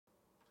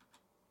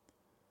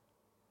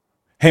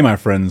Hey, my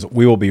friends,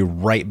 we will be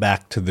right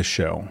back to the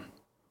show.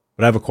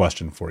 But I have a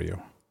question for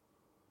you.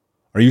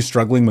 Are you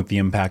struggling with the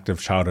impact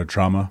of childhood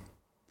trauma?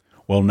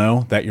 Well,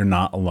 know that you're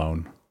not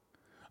alone.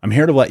 I'm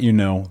here to let you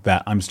know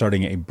that I'm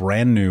starting a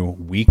brand new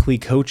weekly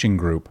coaching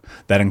group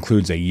that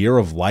includes a year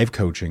of life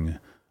coaching,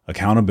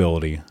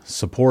 accountability,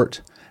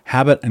 support,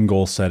 habit and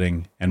goal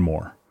setting, and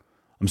more.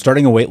 I'm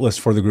starting a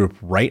waitlist for the group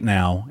right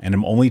now, and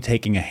I'm only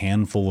taking a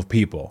handful of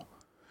people.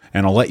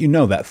 And I'll let you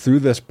know that through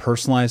this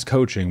personalized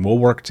coaching, we'll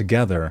work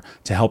together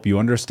to help you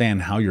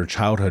understand how your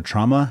childhood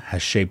trauma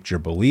has shaped your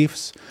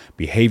beliefs,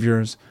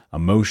 behaviors,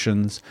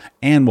 emotions,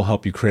 and will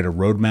help you create a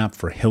roadmap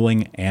for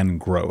healing and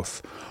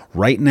growth.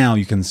 Right now,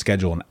 you can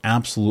schedule an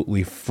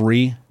absolutely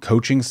free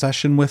coaching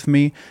session with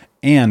me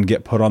and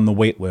get put on the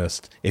wait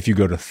list if you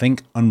go to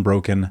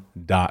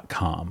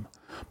thinkunbroken.com.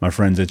 My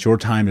friends, it's your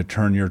time to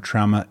turn your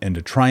trauma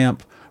into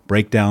triumph,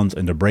 breakdowns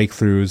into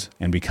breakthroughs,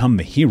 and become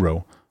the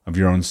hero of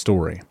your own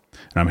story.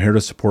 And I'm here to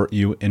support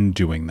you in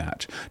doing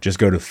that. Just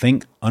go to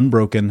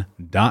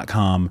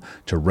thinkunbroken.com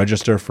to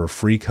register for a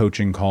free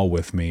coaching call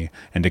with me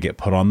and to get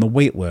put on the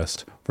wait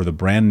list for the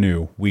brand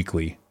new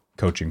weekly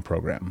coaching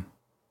program.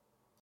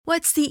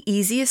 What's the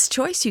easiest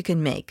choice you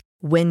can make?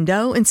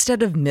 Window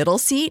instead of middle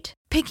seat?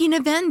 Picking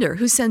a vendor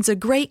who sends a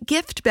great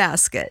gift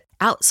basket?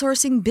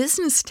 Outsourcing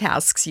business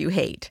tasks you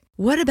hate?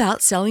 What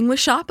about selling with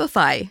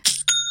Shopify?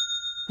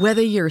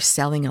 Whether you're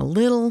selling a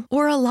little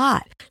or a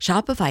lot,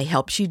 Shopify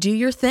helps you do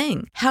your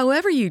thing,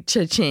 however you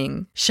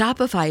cha-ching.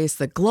 Shopify is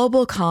the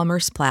global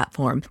commerce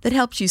platform that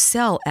helps you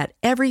sell at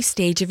every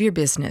stage of your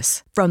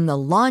business. From the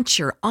launch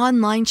your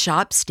online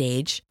shop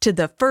stage to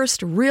the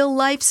first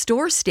real-life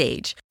store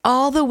stage,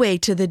 all the way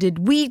to the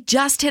did we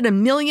just hit a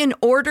million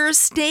orders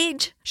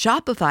stage.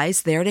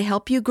 Shopify's there to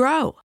help you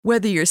grow.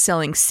 Whether you're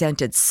selling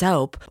scented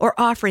soap or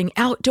offering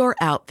outdoor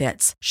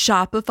outfits,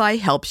 Shopify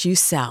helps you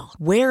sell.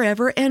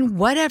 Wherever and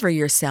whatever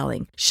you're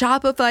selling,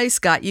 Shopify's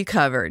got you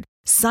covered.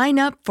 Sign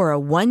up for a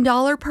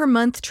 $1 per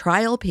month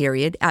trial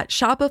period at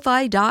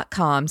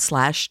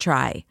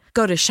shopify.com/try.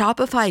 Go to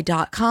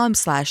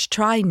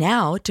shopify.com/try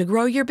now to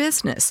grow your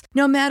business,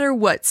 no matter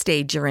what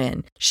stage you're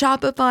in.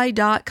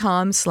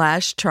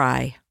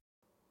 Shopify.com/try.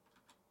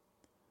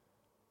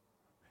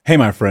 Hey,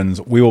 my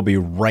friends, we will be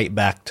right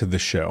back to the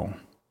show.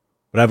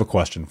 But I have a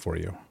question for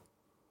you.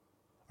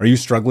 Are you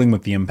struggling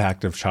with the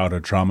impact of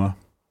childhood trauma?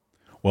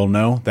 Well,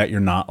 know that you're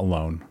not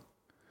alone.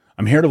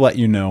 I'm here to let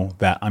you know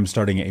that I'm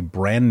starting a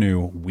brand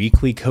new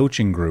weekly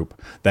coaching group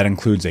that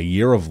includes a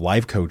year of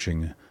life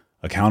coaching,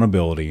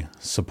 accountability,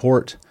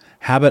 support,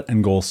 habit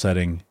and goal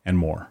setting, and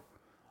more.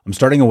 I'm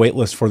starting a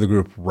waitlist for the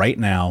group right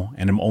now,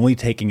 and I'm only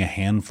taking a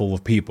handful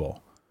of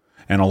people.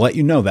 And I'll let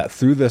you know that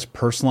through this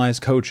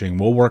personalized coaching,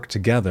 we'll work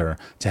together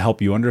to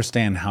help you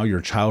understand how your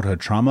childhood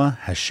trauma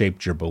has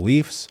shaped your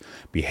beliefs,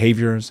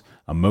 behaviors,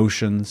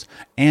 emotions,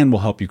 and will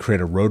help you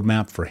create a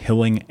roadmap for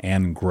healing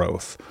and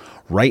growth.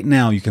 Right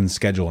now, you can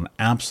schedule an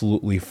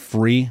absolutely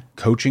free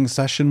coaching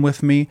session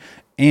with me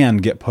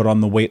and get put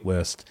on the wait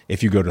list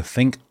if you go to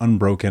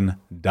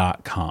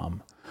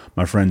thinkunbroken.com.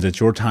 My friends, it's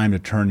your time to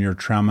turn your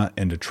trauma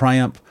into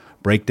triumph,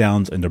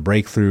 breakdowns into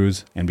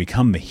breakthroughs, and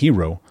become the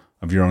hero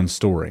of your own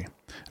story.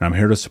 And I'm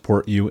here to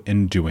support you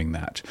in doing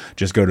that.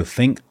 Just go to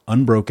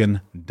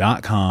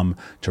thinkunbroken.com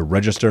to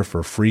register for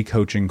a free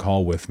coaching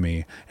call with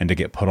me and to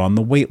get put on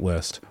the wait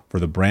list for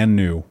the brand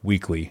new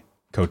weekly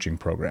coaching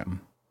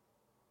program.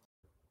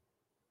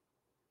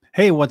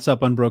 Hey, what's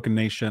up, Unbroken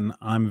Nation?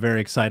 I'm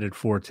very excited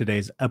for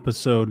today's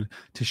episode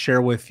to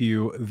share with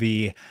you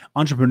the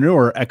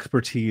entrepreneur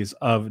expertise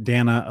of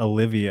Danna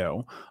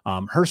Olivo.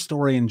 Her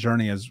story and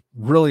journey is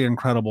really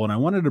incredible, and I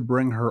wanted to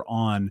bring her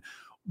on.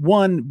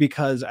 One,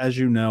 because as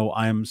you know,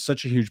 I'm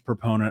such a huge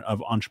proponent of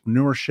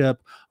entrepreneurship,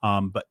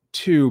 but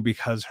two,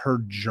 because her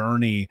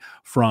journey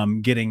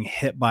from getting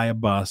hit by a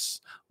bus,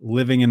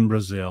 living in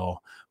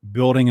Brazil,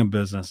 building a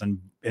business,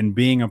 and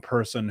being a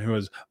person who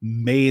has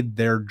made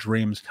their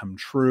dreams come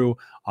true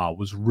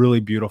was really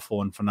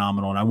beautiful and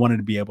phenomenal. And I wanted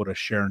to be able to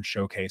share and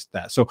showcase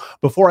that. So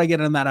before I get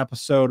into that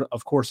episode,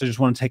 of course, I just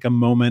want to take a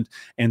moment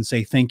and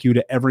say thank you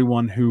to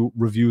everyone who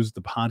reviews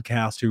the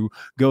podcast, who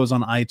goes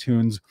on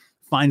iTunes,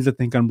 finds the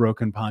Think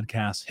Unbroken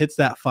podcast, hits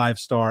that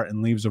 5-star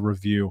and leaves a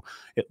review.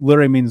 It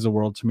literally means the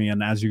world to me.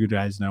 And as you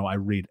guys know, I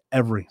read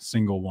every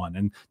single one.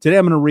 And today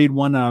I'm going to read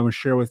one that I want to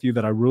share with you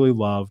that I really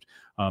loved,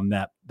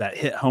 that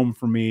hit home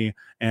for me.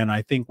 And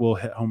I think will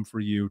hit home for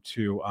you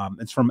too.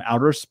 It's from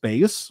Outer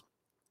Space,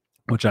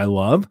 which I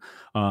love.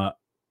 And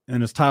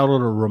it's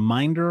titled A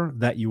Reminder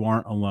That You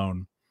Aren't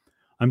Alone.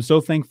 I'm so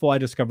thankful I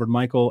discovered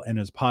Michael and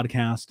his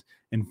podcast,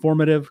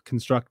 informative,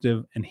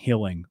 constructive, and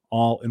healing,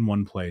 all in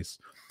one place.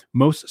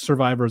 Most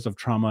survivors of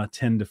trauma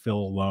tend to feel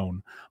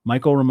alone.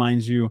 Michael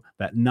reminds you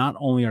that not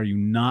only are you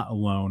not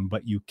alone,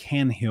 but you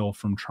can heal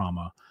from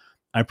trauma.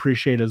 I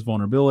appreciate his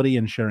vulnerability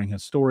in sharing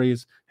his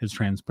stories. His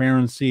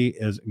transparency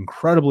is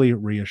incredibly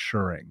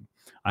reassuring.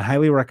 I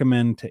highly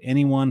recommend to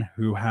anyone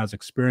who has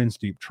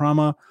experienced deep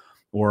trauma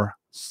or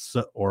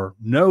or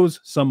knows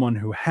someone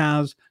who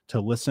has to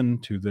listen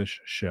to this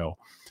show.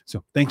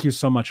 So thank you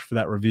so much for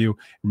that review.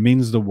 It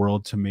means the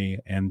world to me.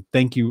 And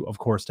thank you, of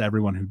course, to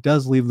everyone who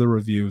does leave the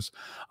reviews.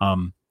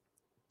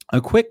 A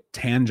quick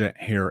tangent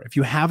here. If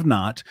you have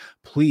not,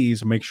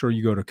 please make sure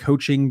you go to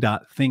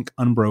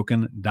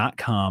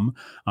coaching.thinkunbroken.com.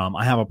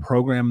 I have a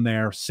program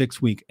there,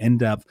 6-week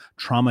in-depth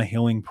trauma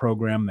healing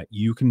program that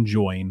you can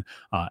join.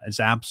 It's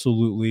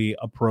absolutely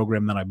a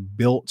program that I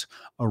built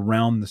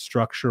around the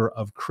structure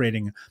of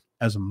creating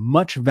as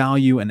much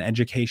value and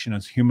education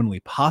as humanly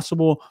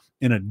possible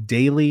in a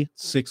daily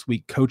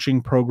 6-week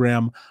coaching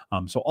program.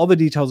 So all the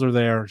details are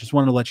there. Just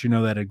wanted to let you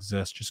know that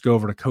exists. Just go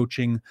over to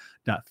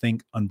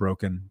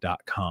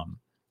coaching.thinkunbroken.com.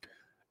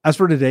 As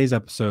for today's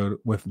episode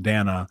with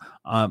Danna,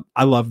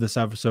 I love this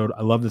episode.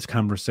 I love this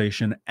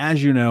conversation.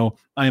 As you know,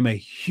 I am a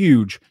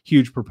huge,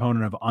 huge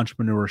proponent of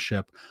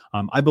entrepreneurship.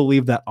 I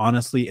believe that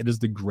honestly, it is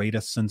the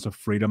greatest sense of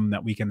freedom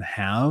that we can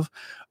have.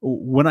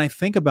 When I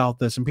think about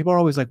this, and people are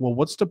always like, well,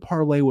 what's the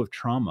parlay with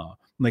trauma?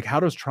 Like, how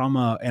does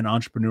trauma and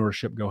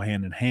entrepreneurship go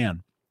hand in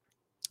hand?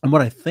 And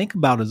what I think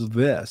about is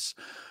this.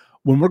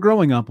 When we're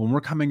growing up, when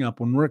we're coming up,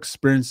 when we're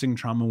experiencing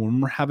trauma,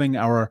 when we're having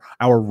our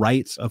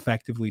rights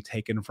effectively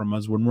taken from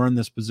us, when we're in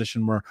this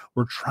position where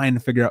we're trying to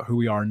figure out who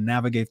we are,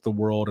 navigate the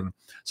world, and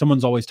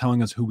someone's always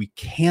telling us who we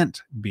can't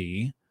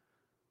be,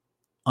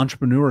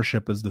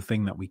 entrepreneurship is the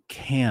thing that we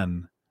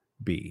can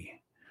be.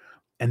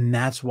 And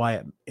that's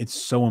why it's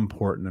so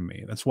important to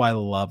me. That's why I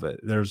love it.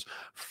 There's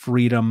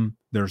freedom.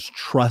 There's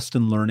trust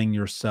in learning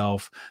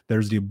yourself.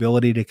 There's the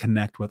ability to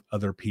connect with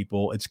other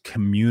people. It's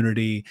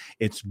community.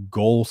 It's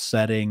goal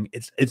setting.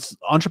 It's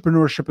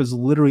entrepreneurship is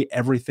literally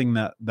everything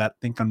that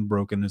Think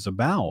Unbroken is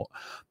about.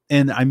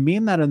 And I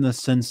mean that in the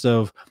sense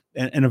of,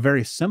 in a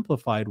very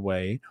simplified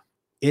way,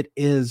 it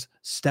is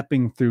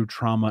stepping through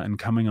trauma and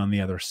coming on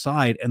the other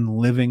side and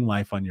living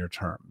life on your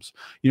terms.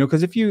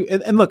 Because if you,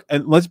 and look,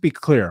 and let's be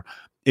clear,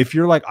 if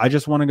you're like, I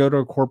just want to go to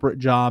a corporate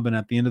job and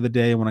at the end of the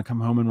day, I want to come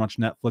home and watch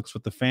Netflix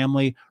with the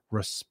family,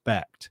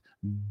 respect,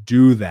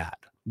 do that.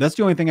 That's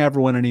the only thing I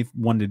ever want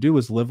anyone to do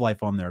is live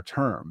life on their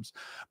terms.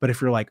 But if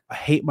you're like, I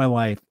hate my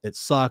life, it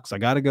sucks, I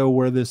got to go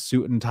wear this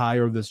suit and tie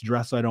or this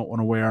dress I don't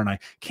want to wear, and I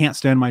can't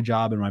stand my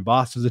job, and my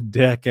boss is a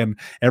dick, and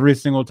every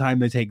single time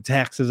they take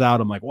taxes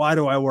out, I'm like, why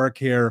do I work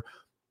here?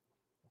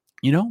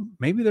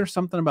 Maybe there's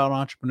something about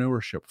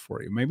entrepreneurship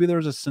for you. Maybe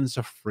there's a sense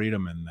of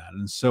freedom in that.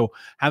 And so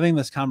having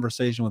this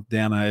conversation with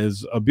Danna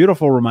is a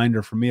beautiful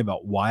reminder for me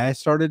about why I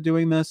started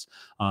doing this.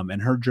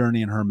 And her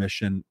journey and her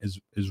mission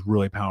is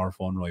really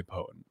powerful and really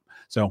potent.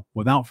 So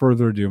without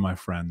further ado, my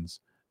friends,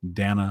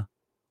 Danna,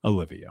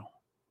 Olivo.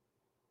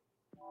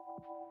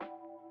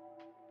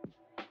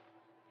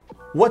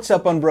 What's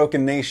up,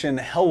 Unbroken Nation?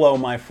 Hello,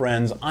 my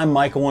friends. I'm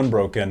Michael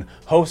Unbroken,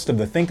 host of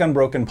the Think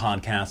Unbroken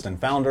podcast and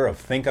founder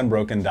of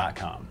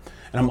thinkunbroken.com.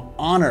 And I'm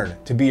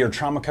honored to be your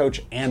trauma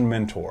coach and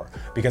mentor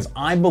because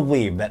I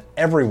believe that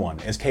everyone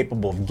is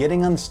capable of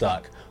getting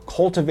unstuck,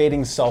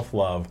 cultivating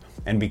self-love,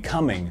 and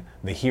becoming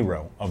the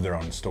hero of their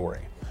own story.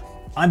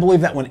 I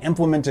believe that when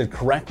implemented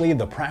correctly,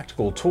 the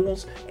practical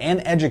tools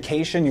and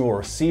education you will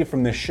receive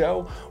from this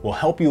show will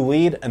help you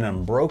lead an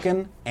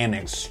unbroken and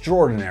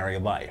extraordinary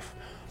life.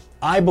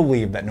 I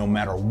believe that no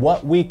matter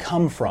what we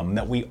come from,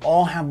 that we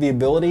all have the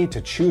ability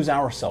to choose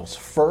ourselves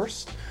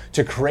first,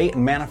 to create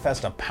and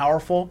manifest a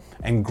powerful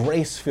and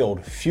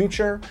grace-filled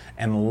future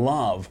and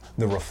love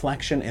the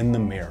reflection in the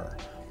mirror.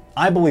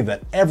 I believe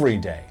that every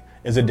day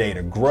is a day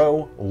to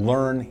grow,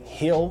 learn,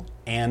 heal,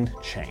 and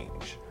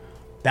change.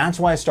 That's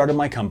why I started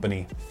my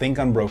company,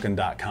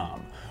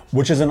 thinkunbroken.com,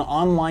 which is an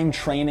online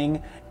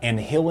training and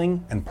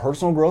healing and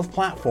personal growth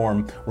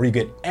platform where you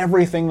get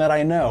everything that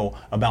I know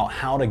about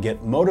how to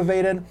get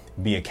motivated,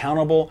 be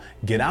accountable,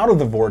 get out of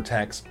the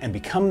vortex, and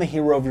become the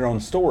hero of your own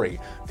story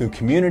through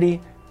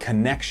community,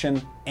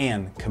 connection,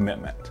 and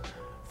commitment.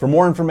 For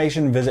more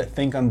information, visit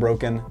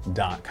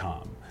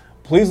thinkunbroken.com.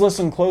 Please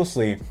listen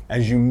closely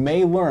as you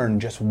may learn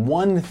just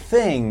one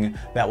thing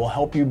that will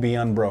help you be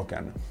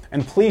unbroken.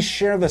 And please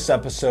share this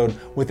episode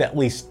with at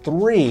least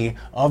 3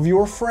 of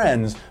your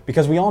friends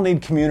because we all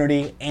need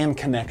community and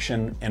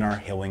connection in our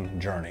healing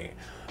journey.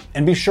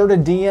 And be sure to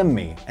DM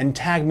me and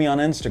tag me on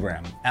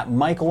Instagram at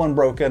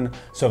MichaelUnbroken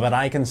so that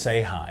I can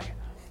say hi.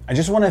 I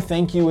just want to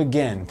thank you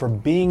again for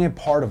being a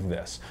part of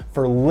this,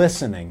 for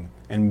listening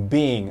and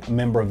being a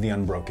member of the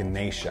Unbroken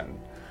Nation.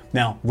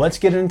 Now, let's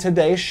get into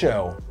today's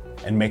show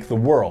and make the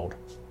world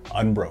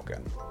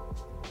unbroken.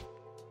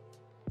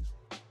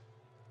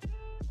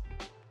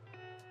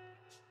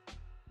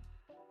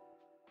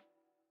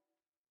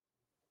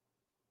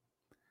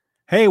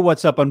 Hey,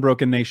 what's up,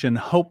 Unbroken Nation?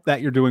 Hope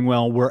that you're doing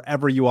well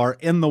wherever you are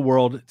in the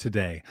world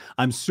today.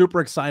 I'm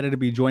super excited to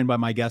be joined by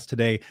my guest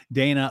today,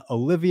 Danna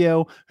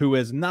Olivo, who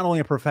is not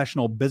only a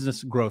professional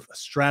business growth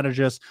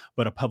strategist,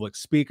 but a public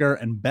speaker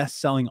and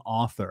best-selling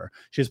author.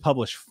 She has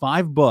published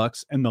 5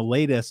 books, and the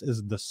latest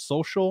is The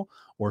Social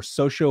or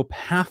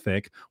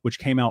Sociopathic, which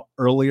came out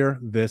earlier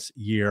this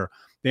year.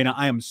 Danna,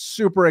 I am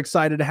super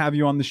excited to have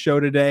you on the show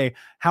today.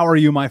 How are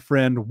you, my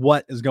friend?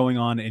 What is going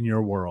on in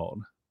your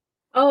world?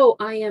 Oh,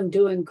 I am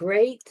doing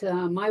great.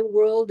 My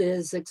world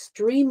is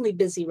extremely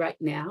busy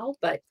right now,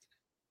 but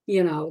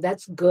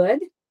that's good.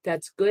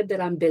 That's good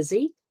that I'm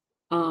busy.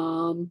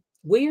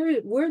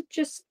 We're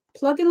just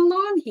plugging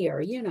along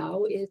here.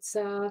 It's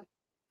a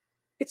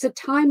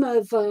time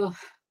of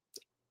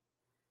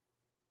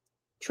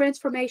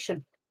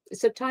transformation.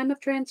 It's a time of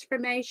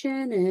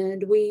transformation,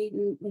 and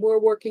we're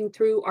working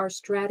through our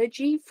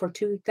strategy for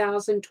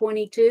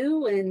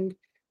 2022, and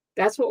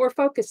that's what we're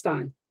focused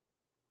on.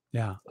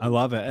 Yeah, I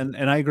love it.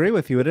 And I agree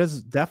with you. It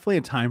is definitely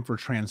a time for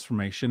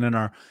transformation in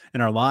our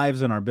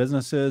lives and our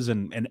businesses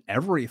and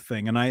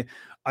everything. And I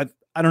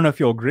I don't know if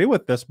you'll agree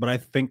with this, but I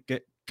think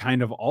it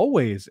kind of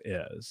always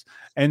is.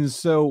 And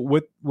so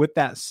with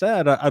that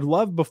said, I'd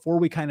love before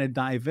we kind of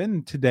dive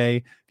in today,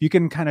 if you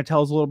can kind of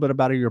tell us a little bit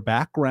about your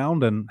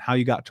background and how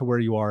you got to where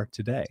you are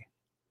today.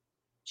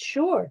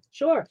 Sure,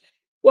 sure.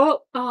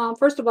 Well,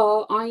 first of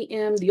all, I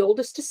am the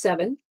oldest of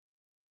seven.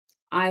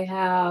 I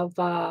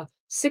have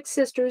six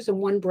sisters and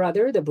one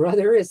brother. The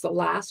brother is the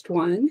last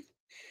one.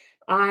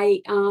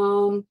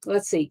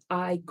 Let's see,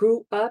 I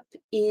grew up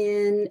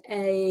in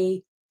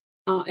a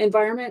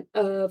environment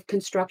of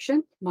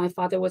construction. My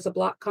father was a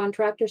block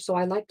contractor, so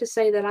I like to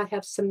say that I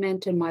have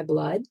cement in my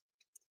blood.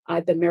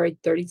 I've been married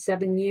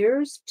 37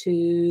 years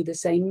to the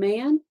same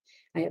man.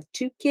 I have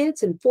two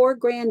kids and four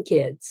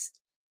grandkids.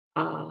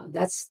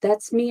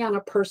 That's me on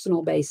a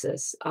personal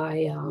basis.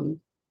 I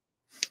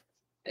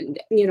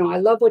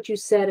love what you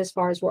said as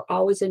far as we're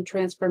always in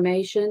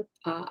transformation.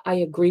 I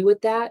agree with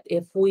that.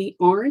 If we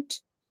aren't,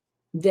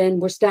 then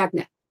we're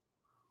stagnant.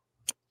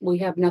 We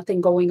have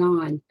nothing going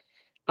on.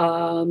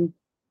 Um,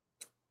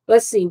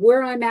 let's see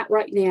where I'm at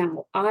right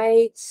now.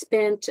 I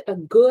spent a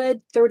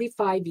good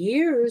 35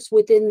 years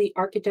within the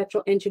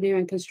architectural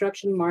engineering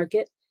construction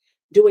market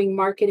doing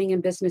marketing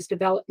and business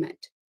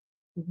development.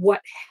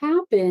 What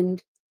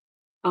happened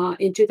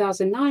in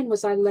 2009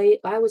 was I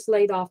was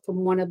laid off from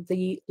one of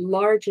the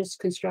largest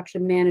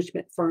construction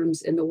management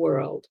firms in the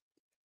world.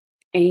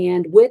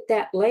 And with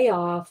that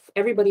layoff,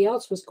 everybody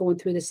else was going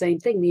through the same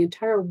thing. The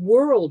entire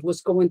world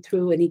was going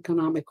through an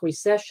economic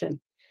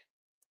recession.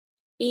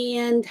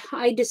 And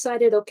I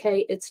decided,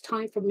 okay, it's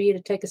time for me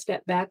to take a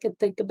step back and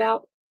think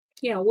about,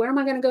 where am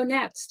I going to go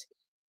next?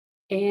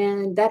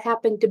 And that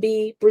happened to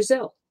be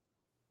Brazil.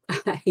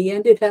 I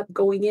ended up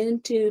going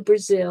into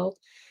Brazil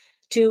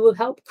to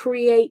help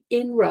create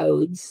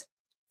inroads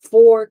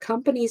for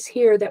companies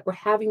here that were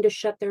having to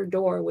shut their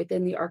door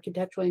within the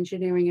architectural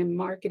engineering and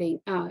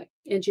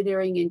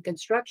engineering and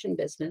construction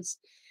business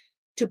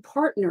to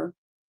partner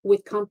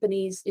with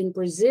companies in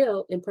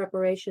Brazil in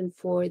preparation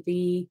for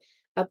the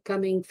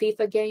upcoming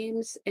FIFA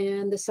games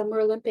and the Summer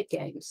Olympic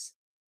Games.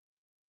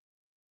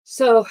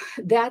 So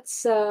that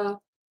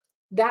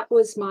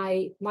was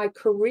my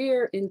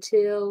career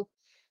until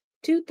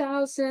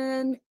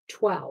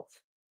 2012.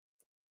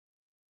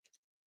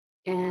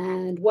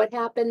 And what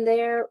happened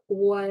there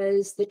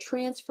was the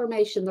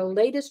transformation, the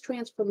latest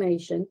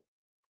transformation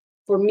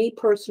for me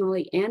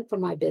personally and for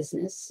my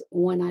business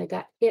when I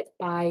got hit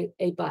by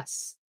a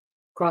bus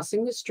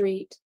crossing the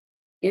street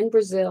in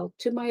Brazil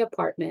to my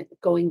apartment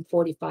going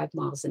 45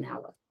 miles an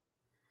hour.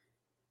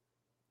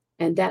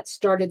 And that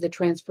started the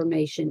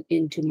transformation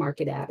into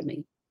Market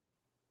Atomy.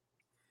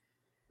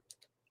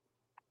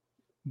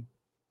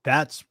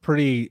 That's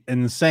pretty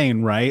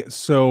insane, right?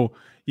 So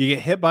you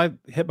get hit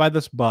by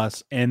this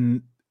bus,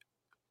 and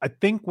I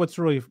think what's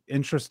really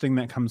interesting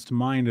that comes to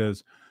mind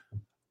is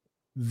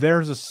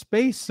there's a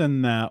space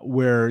in that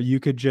where you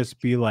could just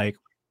be like,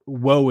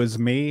 woe is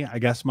me. I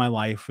guess my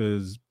life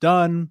is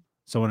done,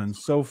 so on and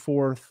so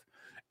forth.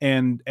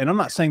 And I'm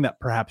not saying that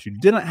perhaps you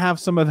didn't have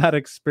some of that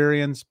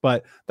experience,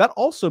 but that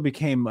also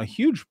became a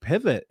huge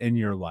pivot in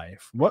your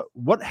life.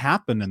 What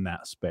happened in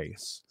that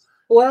space?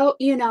 Well,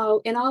 in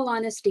all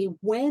honesty,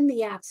 when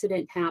the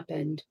accident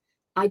happened,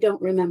 I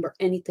don't remember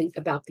anything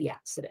about the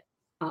accident.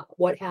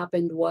 What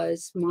happened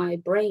was my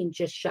brain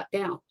just shut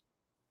down.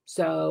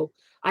 So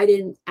I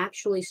didn't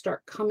actually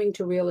start coming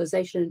to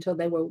realization until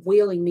they were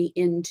wheeling me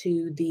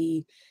into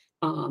the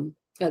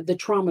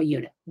trauma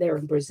unit there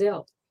in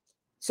Brazil.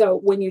 So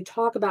when you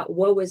talk about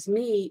woe is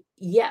me,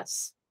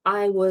 yes,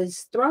 I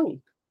was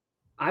thrown.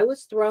 I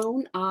was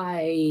thrown.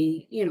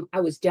 I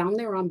was down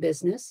there on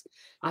business.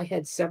 I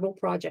had several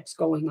projects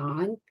going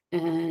on,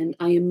 and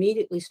I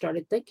immediately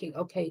started thinking,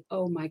 okay,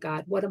 oh my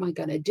God, what am I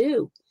going to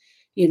do?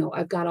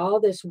 I've got all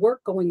this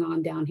work going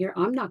on down here.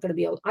 I'm not going to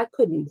be able, I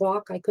couldn't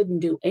walk, I couldn't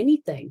do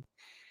anything.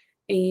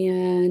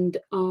 And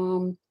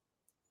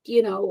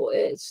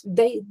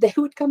they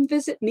would come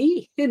visit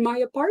me in my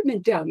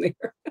apartment down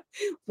there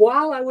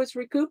while I was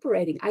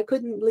recuperating. I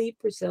couldn't leave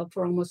Brazil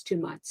for almost 2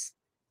 months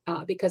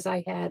because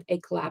I had a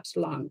collapsed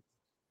lung.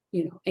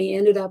 I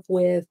ended up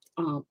with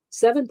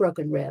 7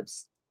 broken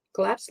ribs,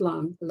 collapsed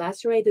lung,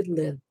 lacerated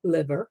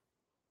liver.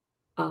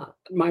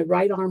 My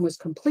right arm was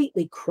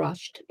completely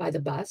crushed by the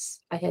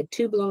bus. I had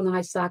 2 blown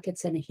eye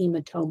sockets and a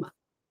hematoma.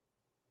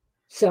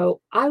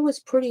 So I was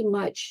pretty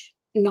much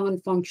non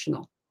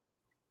functional.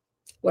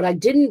 What I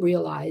didn't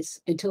realize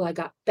until I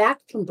got back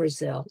from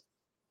Brazil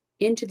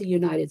into the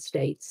United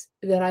States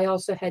that I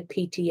also had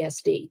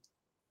PTSD.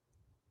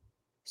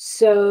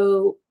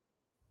 So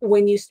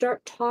when you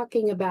start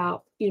talking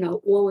about,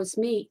 woe is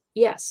me,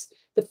 yes,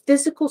 the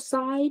physical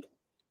side,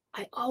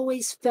 I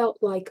always felt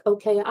like,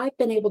 okay, I've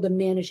been able to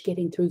manage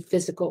getting through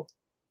physical,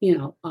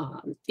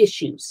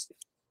 issues,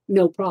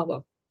 no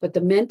problem. But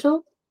the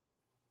mental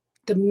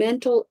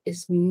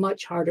is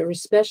much harder,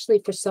 especially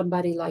for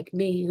somebody like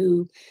me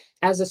who,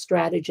 as a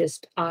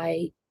strategist,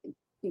 I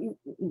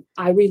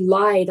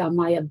relied on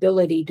my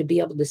ability to be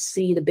able to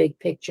see the big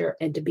picture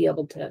and to be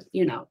able to,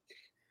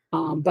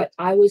 but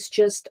I was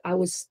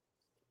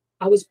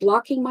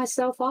blocking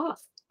myself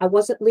off. I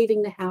wasn't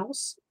leaving the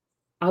house.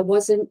 I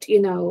wasn't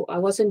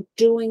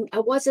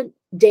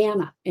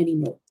Danna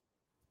anymore.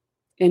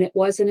 And it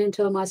wasn't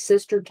until my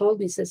sister told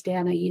me, says,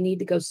 Danna, you need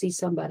to go see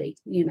somebody.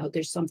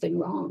 There's something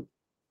wrong,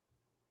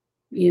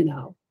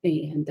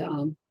 and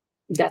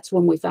that's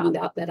when we found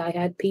out that I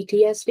had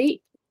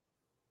PTSD.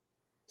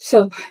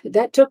 So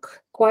that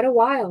took quite a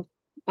while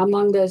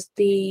among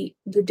the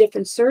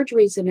different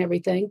surgeries and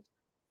everything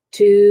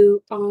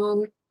to,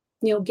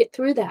 get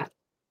through that.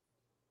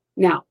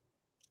 Now,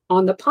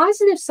 on the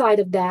positive side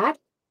of that,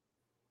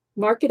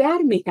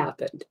 market-atomy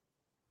happened.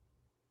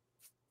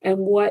 And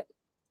what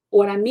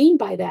I mean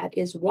by that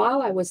is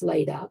while I was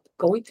laid up,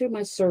 going through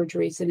my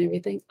surgeries and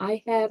everything,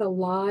 I had a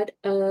lot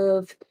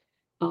of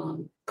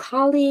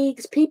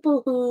colleagues,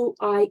 people who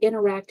I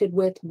interacted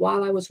with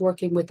while I was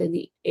working within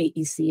the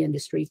AEC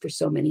industry for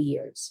so many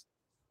years.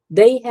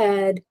 They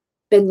had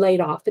been laid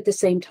off at the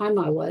same time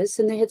I was,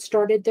 and they had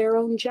started their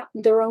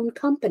own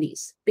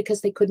companies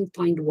because they couldn't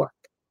find work.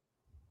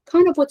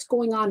 Kind of what's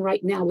going on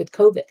right now with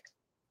COVID,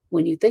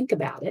 when you think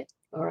about it,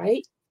 all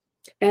right?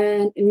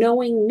 And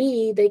knowing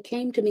me, they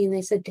came to me and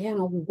they said,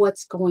 Danna,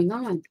 what's going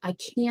on? I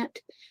can't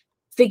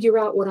figure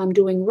out what I'm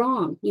doing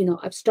wrong.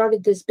 I've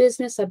started this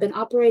business. I've been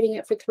operating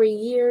it for 3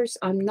 years.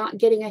 I'm not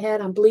getting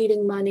ahead. I'm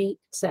bleeding money,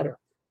 etc.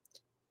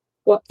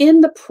 Well, in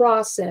the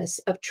process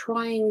of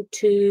trying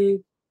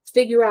to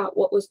figure out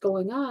what was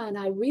going on,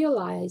 I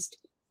realized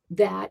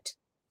that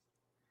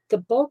the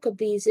bulk of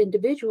these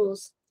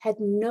individuals had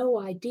no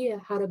idea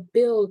how to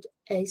build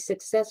a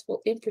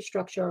successful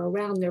infrastructure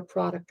around their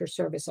product or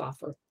service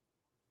offer.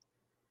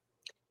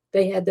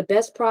 They had the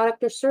best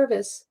product or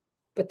service,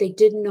 but they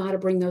didn't know how to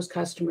bring those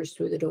customers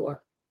through the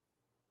door.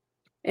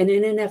 And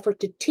in an effort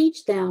to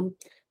teach them,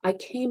 I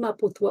came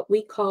up with what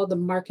we call the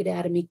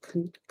market-atomy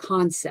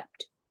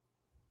concept,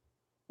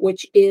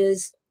 which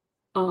is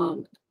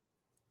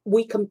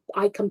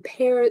I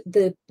compare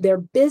their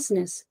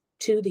business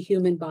to the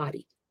human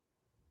body.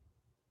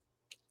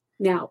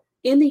 Now,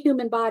 in the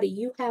human body,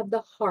 you have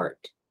the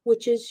heart,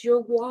 which is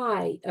your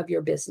why of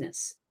your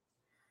business.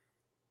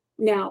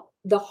 Now,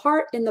 the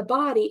heart in the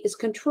body is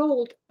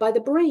controlled by the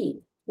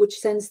brain, which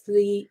sends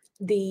the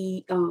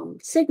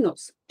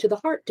signals to the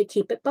heart to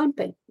keep it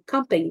pumping,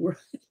 pumping,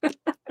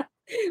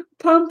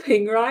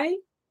 right?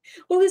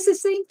 Well, it's the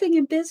same thing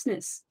in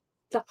business.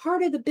 The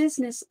heart of the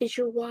business is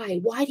your why.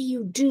 Why do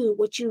you do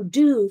what you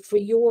do for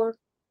your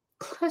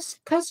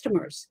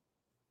customers?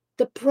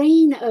 The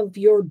brain of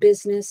your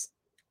business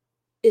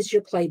is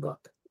your playbook.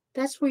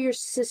 That's where your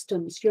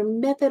systems, your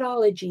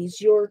methodologies,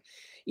 your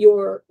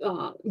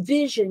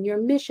vision,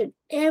 your mission,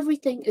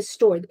 everything is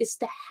stored. It's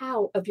the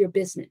how of your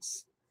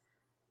business.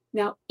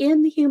 Now,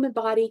 in the human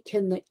body,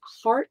 can the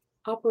heart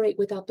operate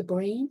without the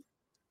brain?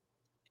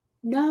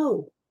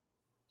 No.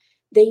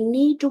 They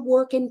need to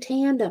work in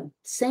tandem.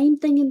 Same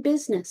thing in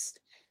business.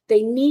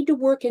 They need to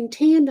work in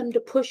tandem to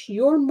push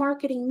your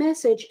marketing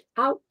message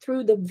out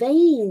through the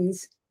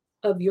veins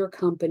of your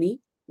company,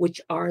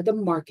 which are the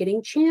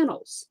marketing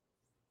channels,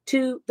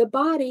 to the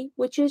body,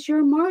 which is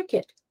your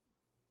market.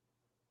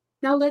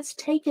 Now let's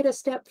take it a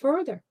step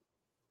further.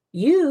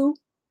 You,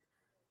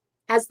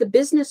 as the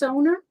business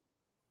owner,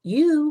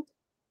 you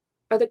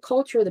are the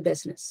culture of the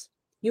business.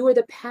 You are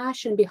the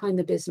passion behind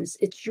the business.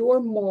 It's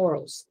your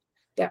morals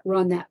that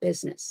run that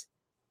business.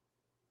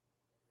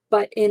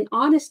 But in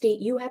honesty,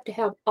 you have to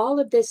have all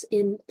of this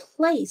in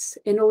place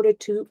in order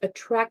to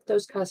attract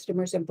those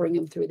customers and bring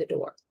them through the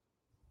door.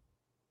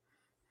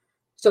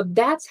 So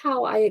that's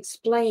how I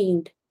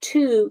explained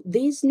to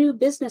these new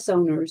business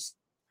owners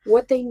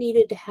what they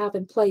needed to have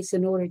in place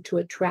in order to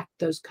attract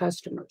those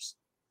customers.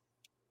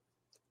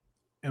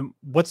 And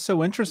what's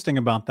so interesting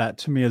about that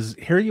to me is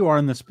here you are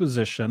in this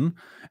position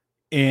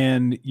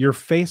and you're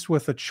faced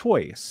with a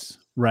choice,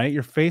 right?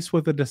 You're faced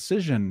with a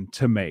decision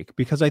to make,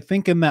 because I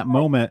think in that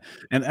moment,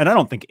 and I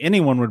don't think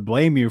anyone would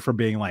blame you for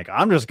being like,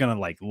 I'm just going to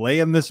like lay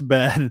in this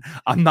bed.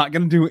 I'm not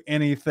going to do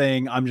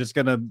anything. I'm just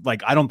going to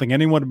I don't think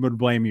anyone would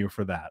blame you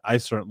for that. I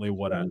certainly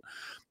wouldn't.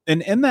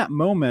 And in that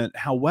moment,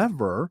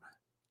 however,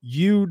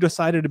 you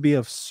decided to be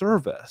of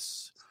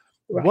service.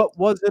 Right. What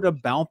was it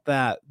about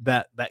that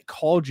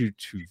called you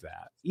to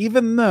that?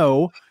 Even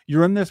though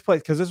you're in this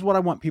place, because this is what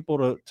I want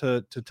people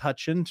to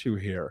touch into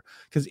here.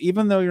 Because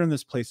even though you're in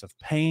this place of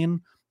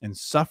pain and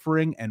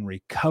suffering and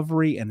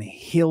recovery and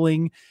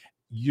healing,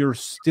 you're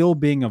still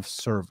being of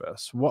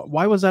service.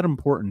 Why was that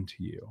important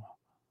to you?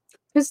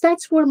 Because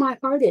that's where my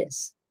heart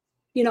is.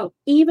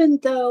 Even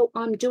though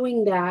I'm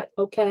doing that,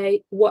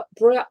 okay, what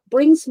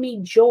brings me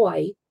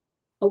joy,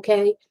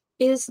 okay,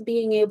 is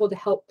being able to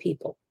help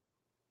people.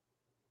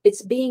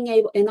 It's being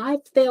able, and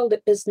I've failed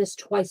at business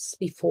twice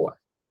before.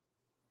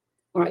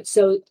 All right.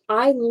 So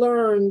I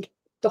learned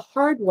the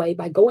hard way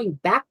by going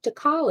back to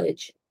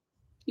college,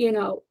 you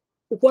know,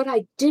 what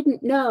I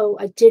didn't know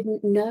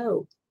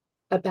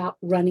about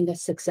running a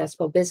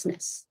successful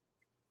business.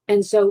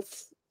 And so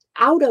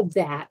out of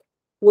that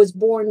was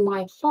born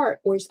my heart,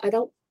 whereas I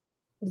don't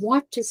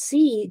want to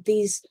see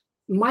these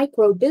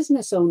micro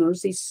business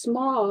owners, these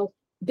small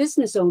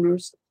business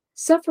owners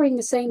suffering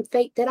the same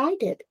fate that I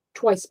did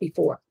twice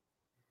before.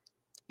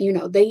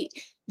 They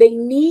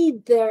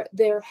need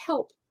their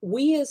help.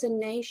 We as a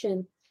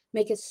nation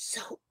make it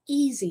so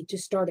easy to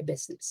start a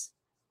business,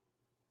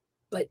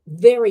 but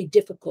very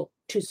difficult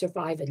to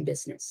survive in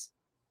business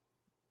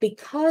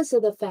because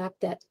of the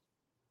fact that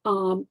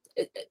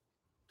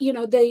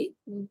they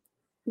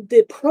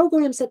the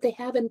programs that they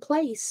have in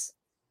place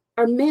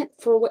are meant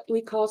for what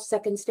we call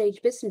second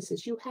stage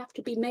businesses. You have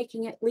to be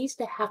making at least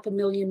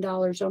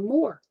 $500,000 or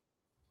more.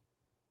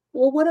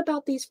 Well, what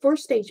about these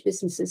first stage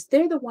businesses?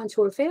 They're the ones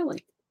who are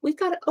failing. We've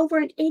got over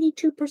an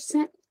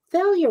 82%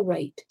 failure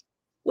rate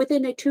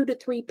within a 2 to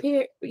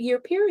 3 year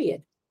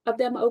period of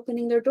them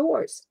opening their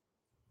doors.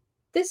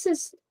 This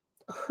is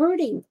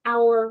hurting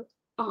our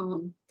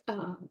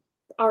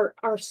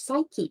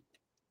psyche,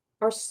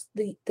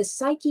 the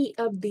psyche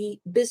of the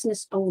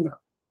business owner.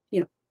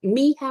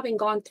 Me having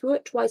gone through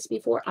it twice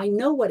before, I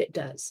know what it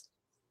does.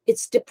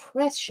 It's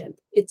depression.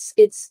 It's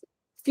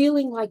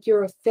feeling like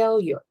you're a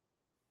failure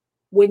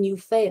when you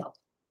fail.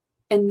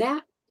 And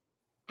that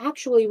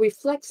actually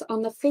reflects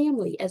on the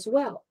family as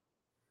well.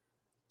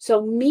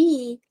 So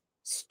me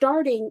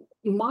starting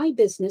my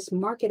business,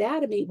 Market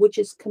Atomy, which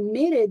is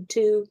committed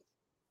to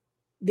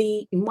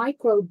the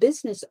micro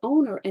business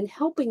owner and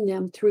helping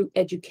them through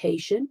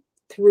education,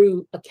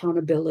 through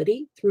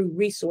accountability, through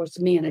resource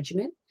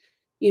management,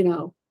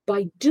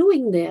 by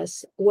doing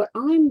this, what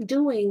I'm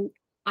doing,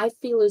 I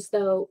feel as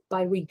though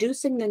by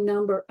reducing the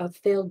number of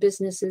failed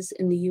businesses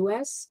in the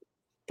US,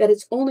 that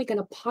it's only going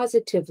to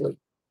positively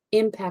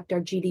impact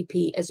our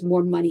GDP as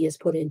more money is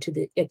put into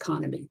the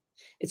economy.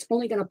 It's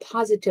only going to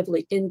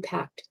positively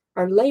impact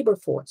our labor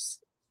force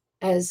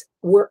as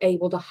we're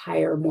able to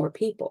hire more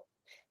people.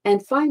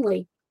 And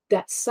finally,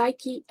 that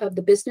psyche of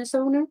the business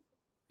owner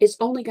is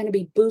only going to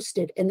be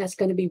boosted, and that's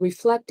going to be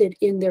reflected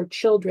in their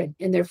children,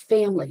 in their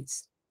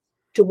families,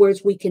 to where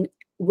we can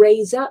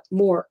raise up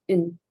more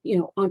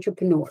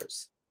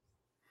entrepreneurs.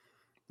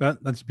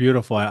 That's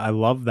beautiful. I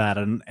love that.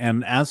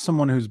 And as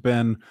someone who's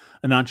been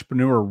an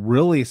entrepreneur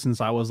really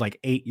since I was like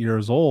 8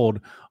 years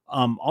old,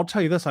 I'll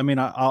tell you this. I mean,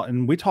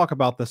 and we talk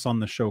about this on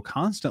the show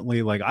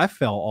constantly. Like I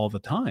fail all the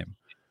time.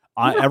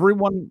 Yeah.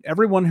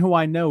 Everyone who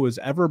I know has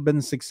ever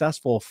been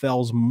successful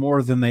fails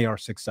more than they are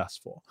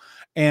successful.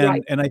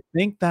 Right. And I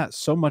think that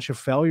so much of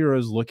failure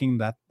is looking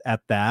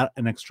at that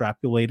and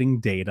extrapolating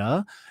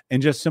data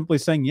and just simply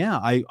saying, yeah,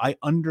 I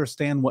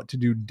understand what to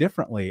do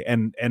differently.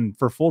 And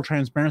for full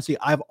transparency,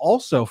 I've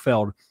also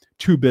failed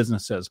 2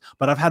 businesses,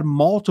 but I've had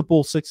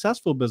multiple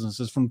successful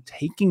businesses from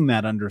taking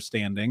that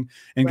understanding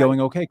and Right.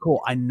 going, okay,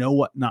 cool, I know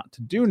what not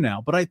to do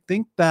now. But I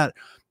think that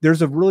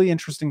there's a really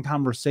interesting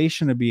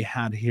conversation to be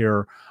had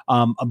here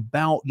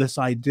about this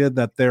idea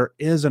that there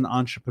is an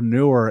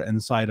entrepreneur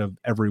inside of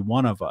every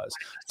one of us.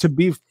 To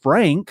be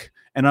frank,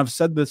 and I've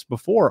said this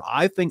before,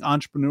 I think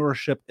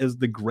entrepreneurship is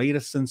the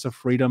greatest sense of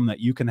freedom that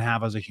you can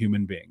have as a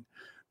human being,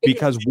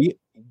 because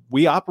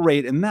we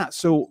operate in that.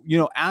 So,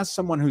 as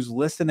someone who's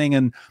listening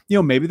and,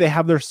 maybe they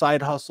have their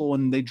side hustle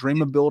and they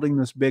dream of building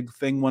this big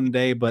thing one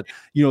day, but,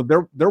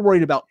 they're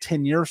worried about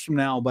 10 years from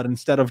now, but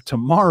instead of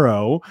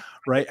tomorrow,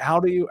 right? How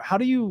do you,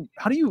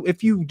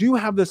 if you do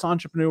have this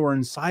entrepreneur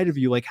inside of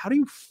you, like, how do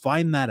you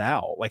find that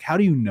out? Like, how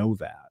do you know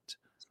that?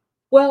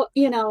 Well,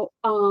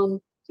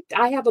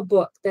 I have a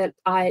book that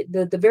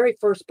the very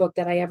first book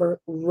that I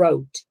ever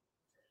wrote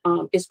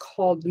is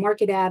called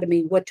Market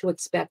Atomy: What to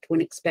Expect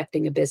When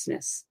Expecting a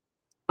Business.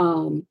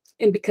 And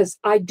because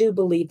I do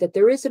believe that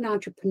there is an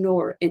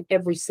entrepreneur in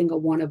every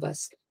single one of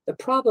us. The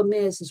problem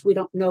is we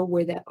don't know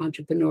where that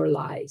entrepreneur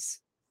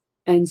lies.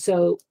 And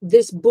so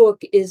this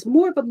book is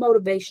more of a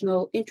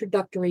motivational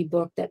introductory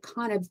book that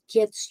kind of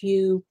gets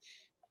you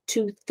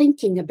to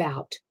thinking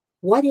about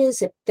what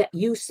is it that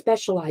you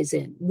specialize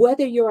in,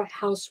 whether you're a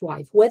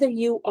housewife, whether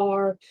you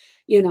are,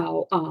 a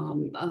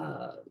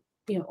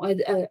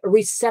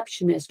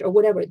receptionist or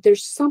whatever.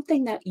 There's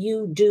something that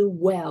you do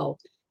well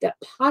that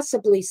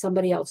possibly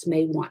somebody else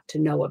may want to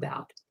know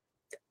about.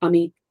 I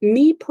mean,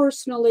 me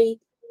personally,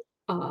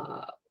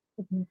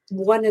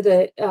 one of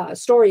the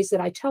stories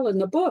that I tell in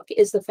the book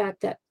is the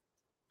fact that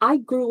I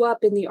grew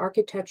up in the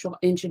architectural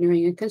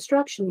engineering and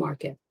construction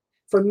market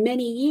for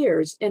many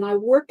years, and I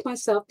worked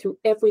myself through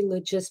every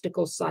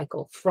logistical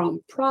cycle,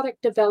 from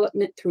product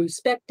development through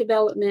spec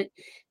development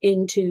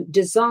into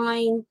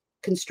design,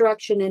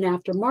 construction, and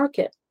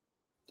aftermarket.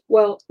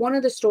 Well, one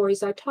of the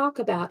stories I talk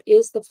about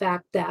is the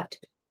fact that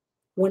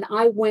when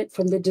I went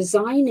from the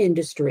design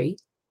industry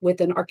with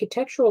an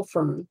architectural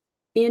firm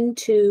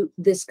into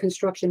this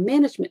construction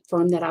management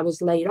firm that I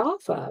was laid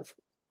off of.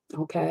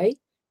 Okay.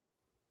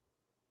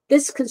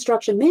 This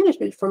construction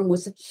management firm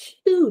was a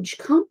huge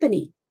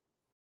company.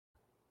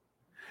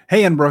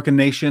 Hey, Unbroken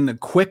Nation, a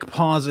quick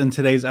pause in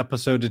today's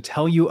episode to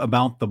tell you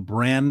about the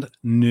brand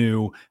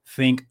new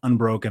Think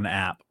Unbroken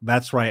app.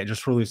 That's right, I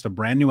just released a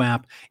brand new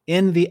app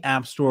in the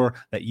App Store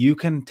that you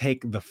can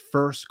take the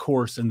first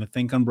course in the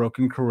Think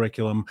Unbroken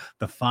curriculum,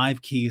 The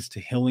 5 Keys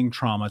to Healing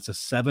Trauma. It's a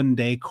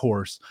 7-day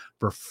course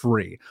for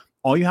free.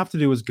 All you have to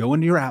do is go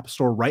into your App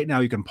Store right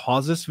now. You can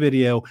pause this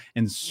video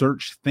and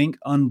search Think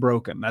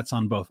Unbroken. That's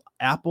on both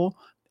Apple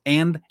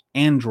and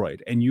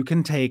Android. And you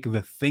can take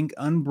the Think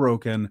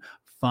Unbroken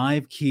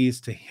 5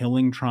 Keys to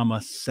Healing Trauma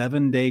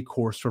 7-day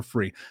course for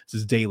free.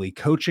 This is daily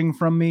coaching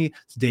from me.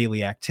 It's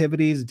daily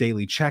activities,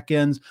 daily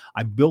check-ins.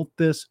 I built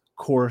this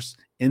course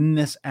in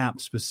this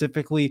app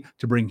specifically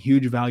to bring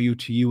huge value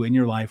to you in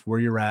your life, where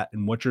you're at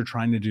and what you're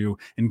trying to do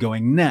and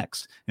going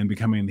next and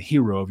becoming the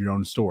hero of your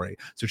own story.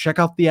 So check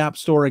out the App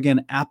Store,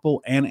 again,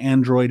 Apple and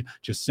Android.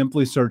 Just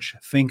simply search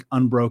Think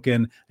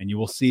Unbroken and you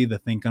will see the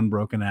Think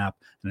Unbroken app.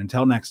 And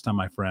until next time,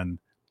 my friend,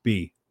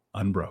 be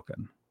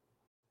unbroken.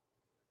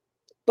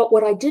 But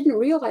what I didn't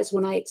realize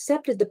when I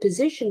accepted the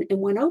position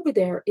and went over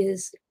there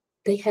is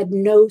they had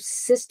no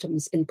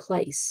systems in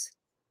place.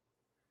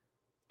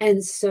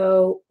 And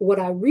so what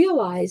I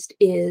realized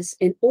is,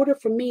 in order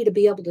for me to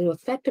be able to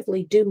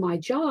effectively do my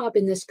job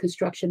in this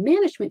construction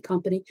management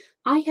company,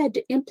 I had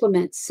to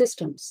implement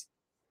systems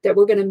that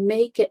were going to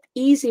make it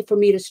easy for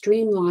me to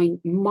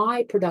streamline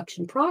my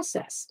production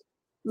process.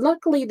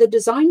 Luckily, the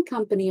design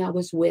company I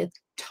was with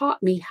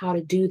taught me how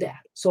to do that.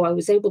 So I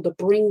was able to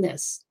bring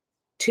this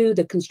to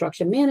the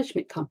construction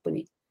management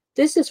company.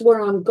 This is where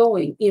I'm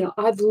going.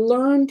 I've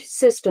learned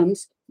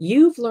systems,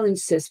 you've learned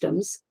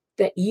systems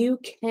that you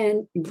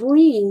can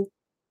bring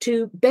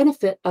to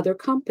benefit other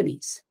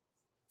companies.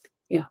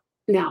 Yeah.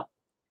 Now,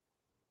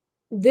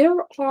 there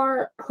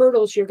are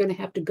hurdles you're going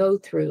to have to go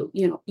through.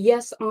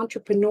 Yes,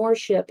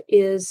 entrepreneurship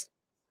is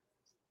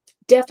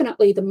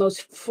definitely the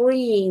most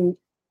freeing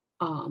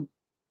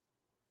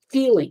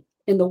feeling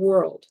in the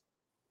world,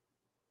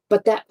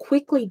 but that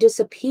quickly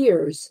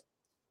disappears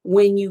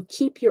when you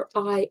keep your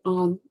eye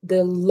on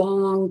the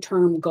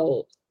long-term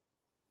goal,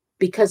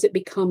 because it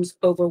becomes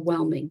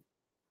overwhelming.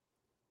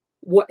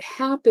 What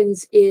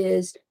happens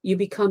is you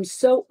become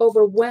so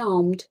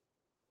overwhelmed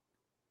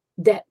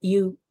that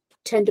you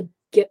tend to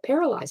get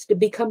paralyzed, to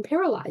become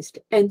paralyzed,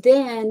 and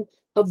then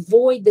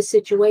avoid the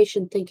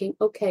situation thinking,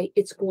 okay,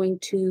 it's going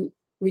to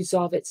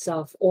resolve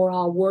itself, or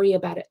I'll worry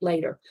about it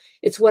later.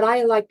 It's what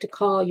I like to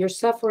call, you're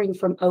suffering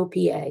from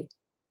OPA.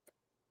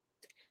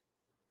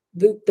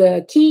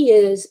 The key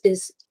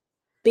is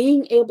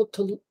being able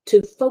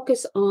to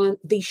focus on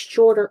these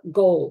shorter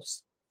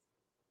goals.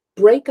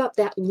 Break up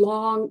that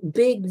long,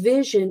 big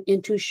vision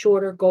into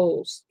shorter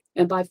goals.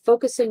 And by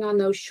focusing on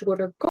those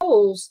shorter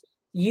goals,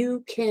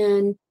 you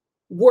can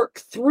work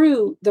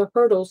through the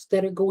hurdles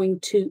that are going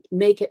to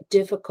make it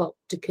difficult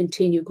to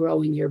continue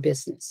growing your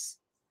business.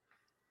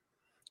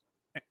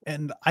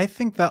 And I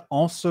think that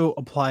also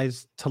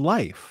applies to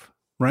life,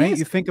 right? Yes.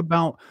 You think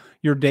about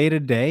your day to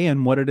day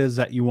and what it is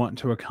that you want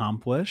to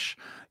accomplish.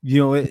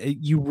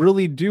 You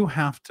really do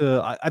have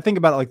to. I think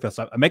about it like this: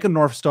 I make a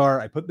North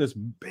Star, I put this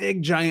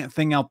big giant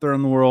thing out there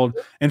in the world,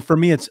 and for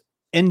me, it's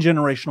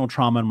generational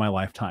trauma in my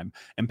lifetime.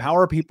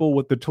 Empower people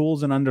with the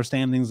tools and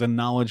understandings and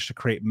knowledge to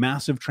create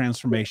massive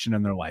transformation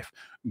in their life.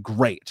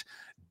 Great.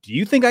 Do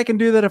you think I can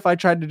do that if I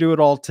tried to do it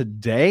all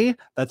today?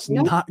 That's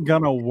No. not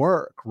gonna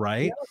work,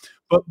 right?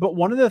 No. But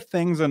one of the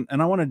things, and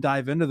I want to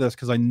dive into this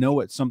because I know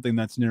it's something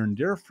that's near and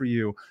dear for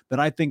you, that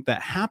I think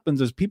that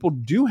happens is people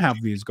do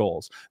have these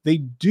goals. They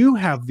do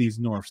have these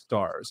North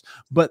Stars,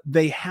 but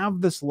they have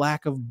this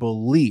lack of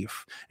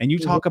belief. And you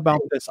talk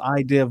about this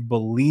idea of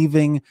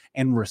believing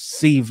and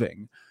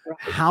receiving. Right.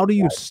 How do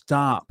you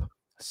stop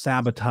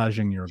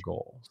sabotaging your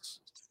goals?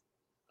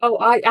 Oh,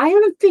 I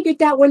haven't figured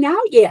that one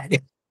out yet.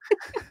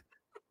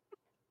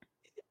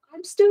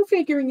 I'm still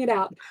figuring it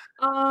out.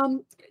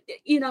 Um,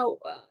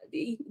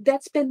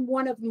 that's been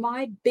one of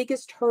my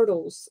biggest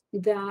hurdles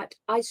that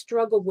I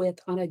struggle with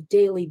on a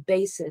daily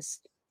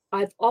basis.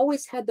 I've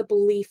always had the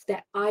belief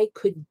that I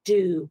could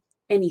do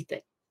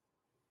anything.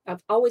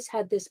 I've always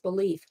had this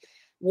belief.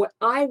 What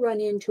I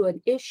run into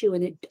an issue,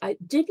 and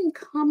it didn't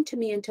come to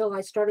me until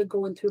I started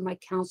going through my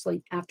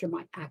counseling after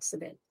my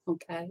accident.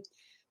 Okay.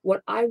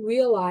 What I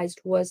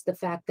realized was the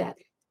fact that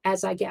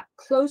as I got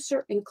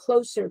closer and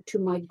closer to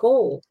my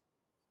goal,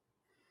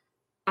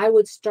 I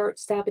would start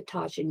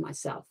sabotaging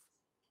myself.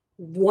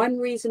 One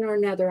reason or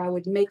another, I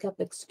would make up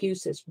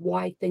excuses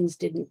why things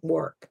didn't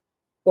work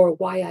or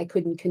why I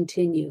couldn't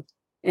continue.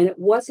 And it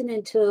wasn't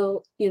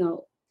until,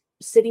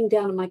 sitting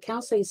down in my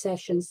counseling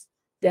sessions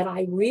that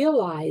I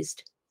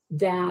realized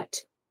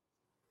that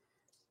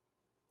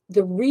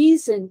the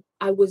reason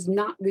I was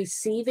not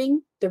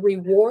receiving the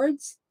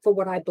rewards for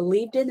what I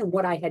believed in and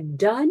what I had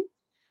done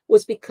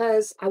was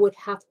because I would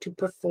have to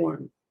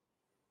perform.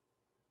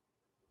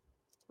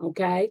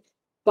 Okay.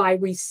 By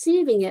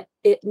receiving it,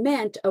 it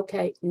meant,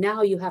 okay,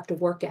 now you have to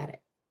work at it.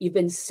 You've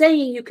been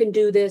saying you can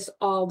do this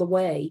all the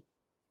way,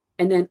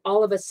 and then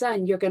all of a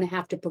sudden you're going to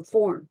have to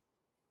perform.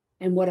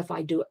 And what if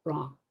I do it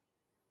wrong?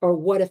 Or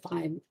what if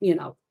I'm,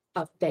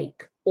 a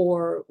fake?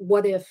 Or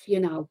what if,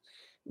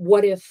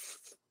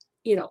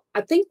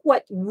 I think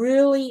what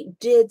really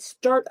did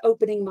start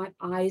opening my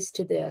eyes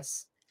to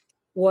this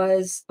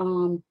was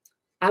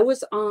I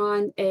was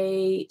on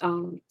a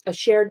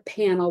shared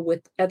panel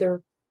with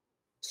other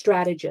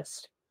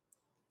strategists,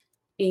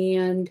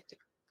 and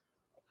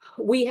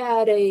we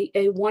had a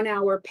 1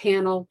 hour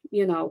panel,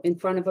 in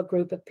front of a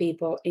group of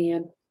people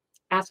and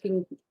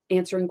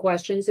answering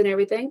questions and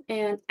everything.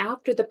 And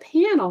after the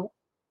panel,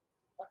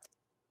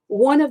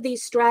 one of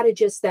these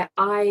strategists that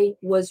I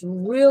was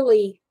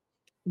really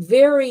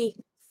very,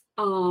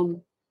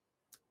 um,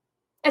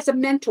 as a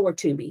mentor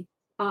to me,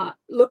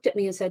 looked at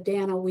me and said,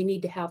 Danna, we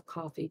need to have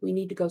coffee. We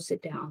need to go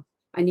sit down.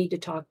 I need to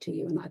talk to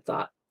you. And I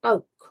thought,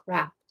 oh,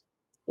 crap.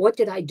 What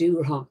did I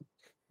do wrong?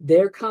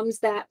 There comes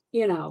that,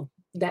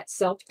 that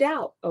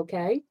self-doubt.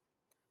 Okay.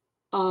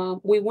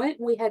 We went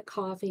and we had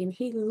coffee, and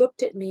he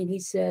looked at me and he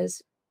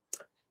says,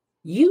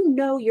 you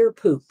know your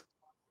poop.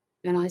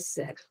 And I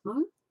said,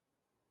 huh?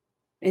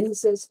 And he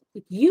says,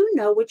 you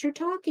know what you're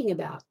talking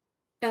about.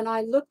 And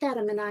I looked at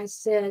him and I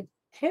said,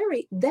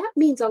 Harry, that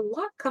means a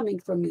lot coming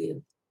from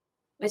you.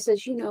 I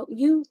says,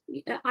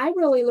 I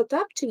really looked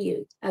up to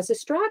you as a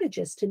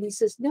strategist. And he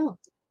says, no.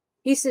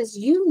 He says,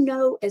 you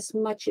know as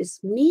much as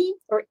me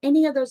or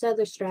any of those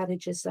other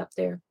strategists up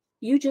there.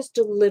 You just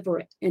deliver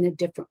it in a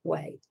different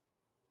way.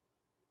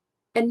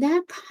 And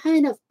that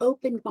kind of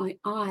opened my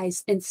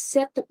eyes and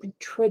set the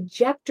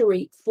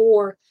trajectory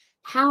for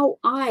how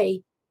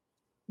I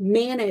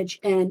manage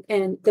and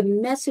the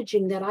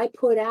messaging that I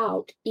put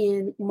out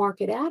in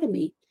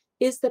Marketatomy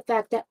is the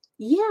fact that,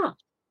 yeah,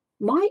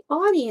 my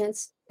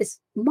audience is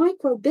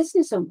micro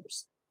business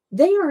owners.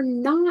 They are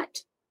not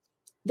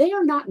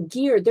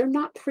geared, they're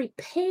not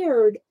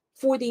prepared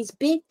for these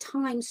big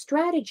time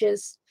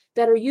strategists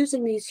that are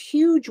using these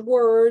huge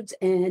words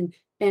and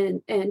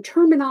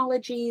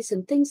terminologies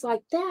and things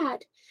like that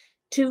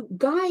to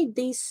guide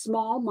these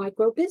small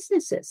micro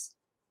businesses.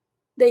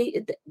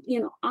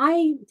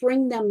 I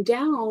bring them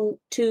down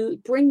to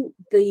bring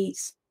the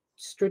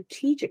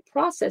strategic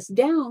process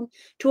down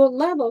to a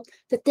level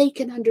that they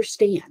can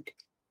understand.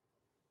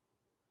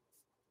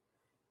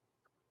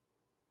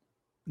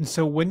 And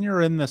so when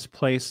you're in this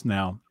place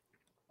now,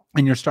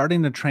 and you're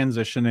starting to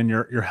transition, and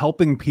you're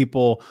helping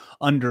people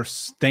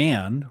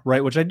understand,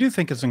 right? Which I do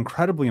think is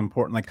incredibly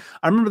important. Like,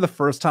 I remember the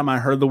first time I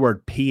heard the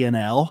word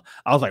P&L,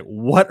 I was like,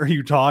 what are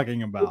you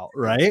talking about?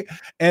 Right.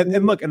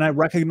 And look, and I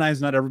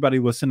recognize not everybody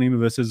listening to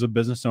this is a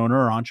business owner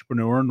or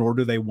entrepreneur, nor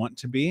do they want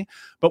to be,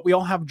 but we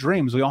all have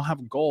dreams, we all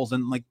have goals.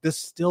 And like, this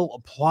still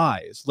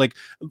applies. Like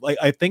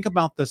I think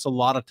about this a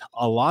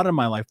lot in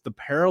my life. The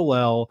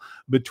parallel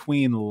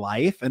between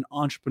life and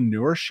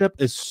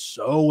entrepreneurship is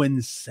so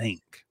in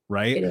sync.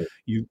 Right.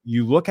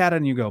 You look at it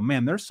and you go,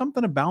 man, there's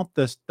something about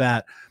this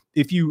that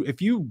if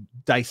you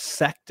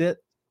dissect it,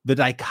 the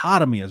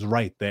dichotomy is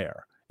right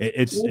there.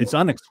 It's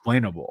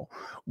unexplainable.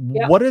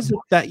 Yep. What is it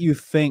that you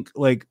think,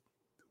 like,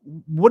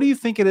 what do you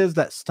think it is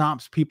that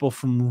stops people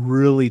from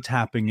really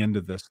tapping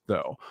into this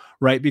though?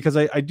 Right. Because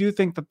I do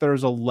think that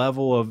there's a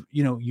level of,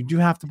 you do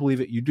have to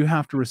believe it. You do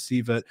have to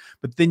receive it,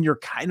 but then you're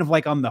kind of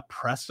like on the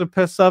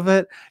precipice of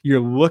it. You're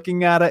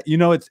looking at it,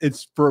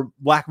 it's for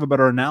lack of a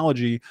better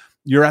analogy,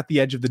 you're at the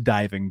edge of the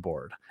diving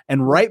board,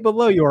 and right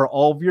below you are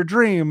all of your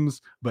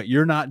dreams, but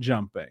you're not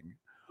jumping.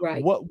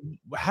 Right.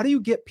 How do you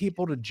get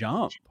people to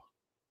jump?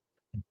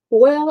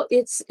 Well,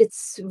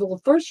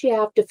 first you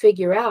have to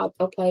figure out,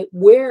 okay,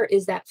 where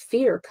is that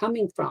fear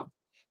coming from?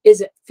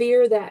 Is it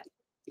fear that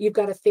you've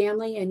got a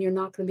family and you're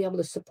not going to be able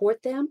to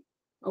support them?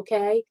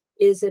 Okay.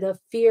 Is it a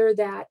fear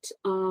that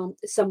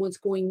someone's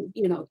going,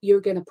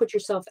 you're going to put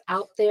yourself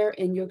out there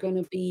and you're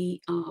going to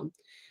be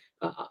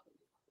uh,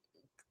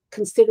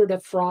 considered a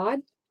fraud?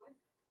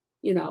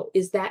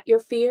 Is that your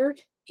fear?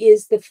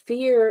 Is the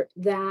fear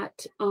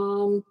that,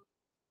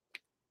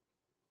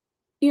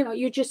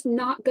 you're just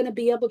not going to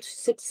be able to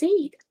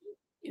succeed?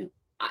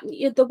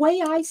 The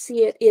way I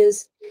see it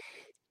is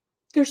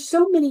there's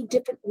so many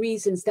different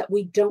reasons that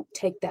we don't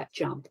take that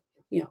jump.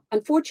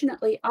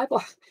 Unfortunately,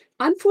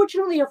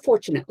 unfortunately or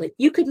fortunately,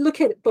 you could look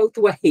at it both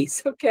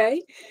ways.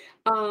 Okay.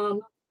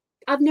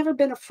 I've never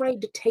been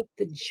afraid to take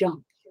the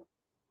jump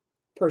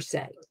per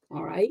se.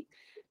 All right.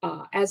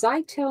 As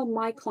I tell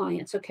my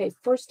clients, okay,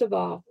 first of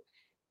all,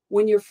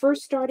 when you're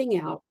first starting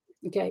out,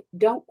 okay,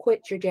 don't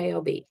quit your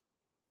job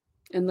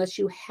unless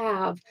you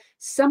have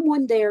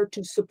someone there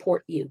to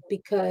support you,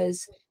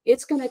 because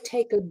it's going to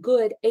take a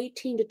good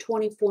 18 to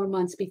 24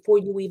 months before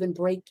you even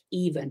break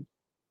even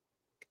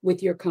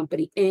with your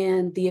company.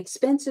 And the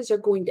expenses are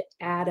going to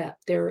add up.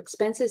 There are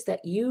expenses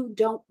that you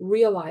don't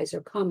realize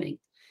are coming.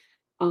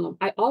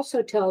 I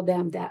also tell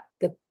them that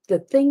the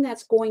thing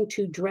that's going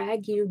to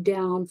drag you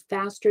down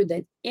faster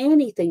than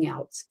anything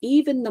else,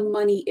 even the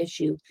money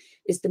issue,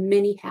 is the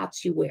many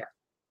hats you wear.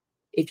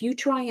 If you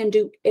try and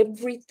do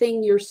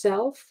everything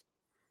yourself,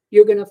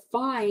 you're going to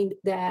find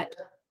that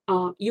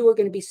you are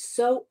going to be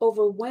so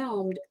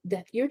overwhelmed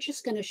that you're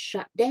just going to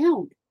shut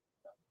down.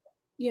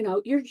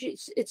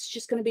 It's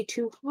just going to be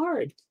too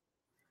hard.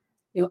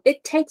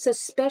 It takes a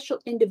special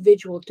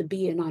individual to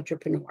be an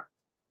entrepreneur.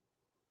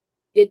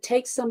 It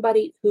takes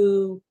somebody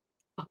who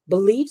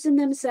believes in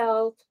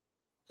themselves,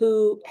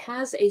 who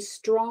has a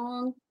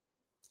strong,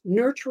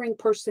 nurturing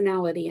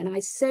personality. And I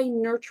say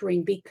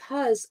nurturing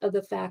because of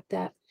the fact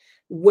that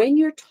when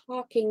you're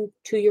talking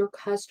to your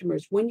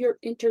customers, when you're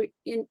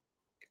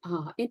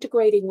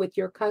integrating with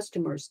your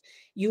customers,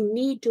 you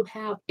need to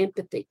have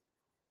empathy.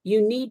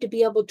 You need to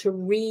be able to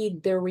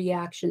read their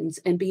reactions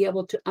and be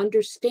able to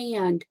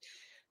understand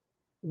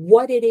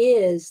what it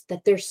is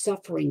that they're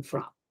suffering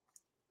from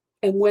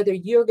and whether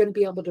you're going to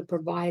be able to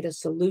provide a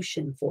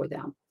solution for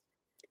them.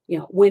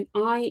 When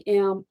I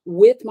am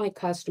with my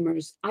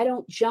customers, I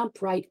don't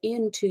jump right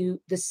into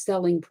the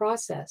selling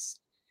process.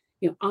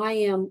 I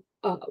am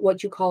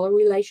what you call a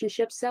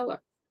relationship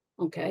seller.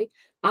 Okay.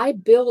 I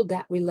build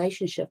that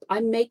relationship.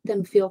 I make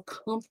them feel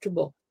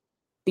comfortable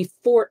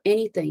before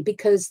anything,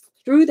 because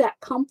through that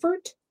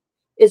comfort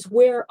is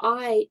where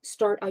I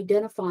start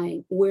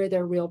identifying where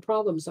their real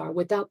problems are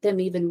without them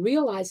even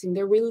realizing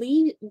they're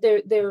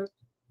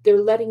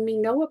letting me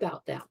know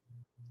about them.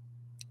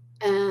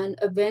 And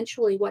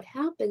eventually what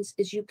happens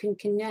is you can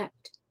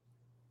connect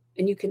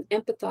and you can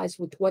empathize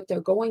with what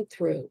they're going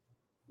through.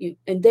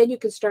 And then you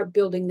can start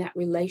building that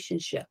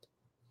relationship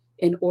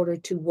in order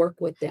to work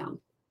with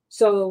them.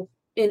 So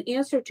in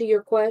answer to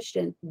your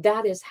question,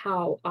 that is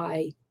how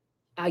I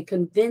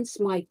convince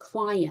my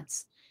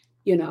clients,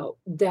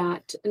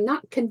 that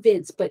not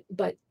convince, but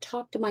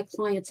talk to my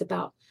clients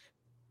about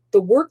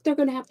the work they're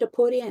going to have to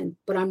put in,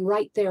 but I'm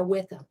right there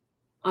with them.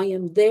 I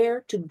am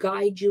there to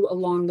guide you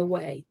along the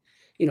way.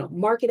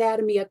 Market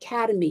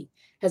Academy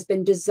has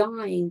been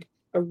designed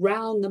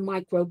around the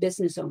micro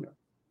business owner.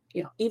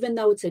 Even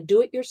though it's a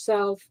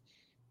do-it-yourself,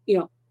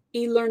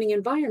 e-learning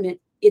environment,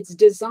 it's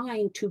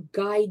designed to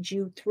guide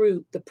you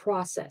through the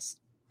process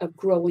of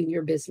growing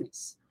your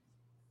business.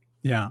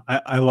 Yeah,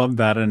 I love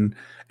that. And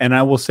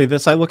I will say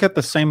this, I look at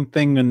the same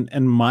thing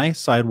in my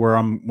side where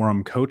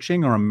I'm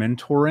coaching or I'm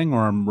mentoring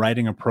or I'm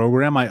writing a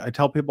program. I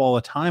tell people all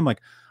the time, like,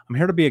 I'm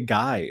here to be a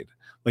guide.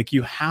 Like,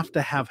 you have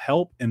to have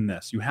help in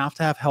this. You have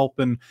to have help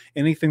in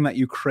anything that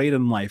you create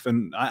in life.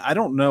 And I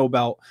don't know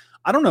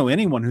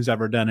anyone who's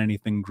ever done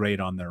anything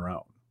great on their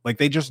own. Like,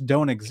 they just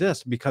don't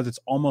exist because it's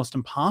almost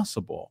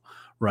impossible.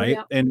 Right.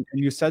 Yeah. And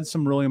you said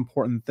some really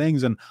important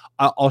things. And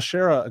I'll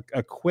share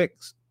a quick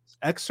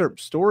excerpt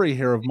story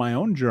here of my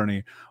own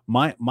journey.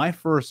 My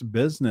first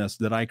business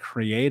that I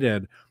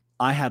created,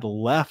 I had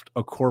left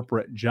a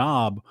corporate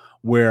job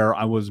where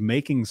I was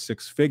making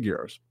six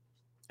figures,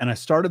 and I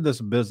started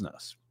this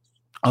business.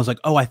 I was like,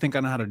 oh, I think I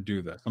know how to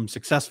do this. I'm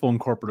successful in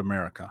corporate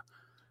America.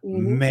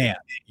 Mm-hmm. Man,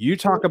 you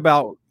talk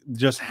about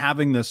just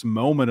having this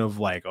moment of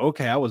like,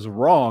 okay, I was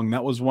wrong.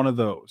 That was one of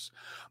those.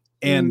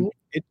 Mm-hmm. And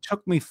it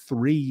took me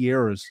 3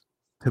 years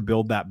to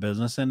build that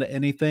business into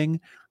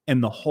anything.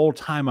 And the whole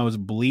time I was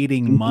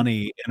bleeding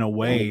money in a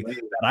way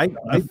that I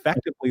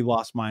effectively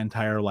lost my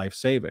entire life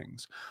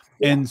savings.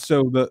 Yeah. And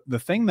so the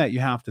thing that you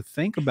have to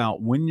think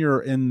about when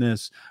you're in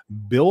this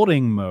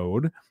building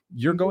mode,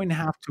 you're Mm-hmm. going to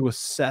have to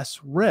assess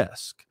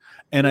risk.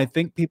 And I Yeah.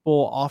 think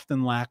people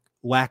often lack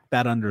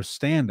that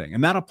understanding.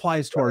 And that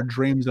applies to our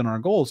dreams and our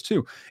goals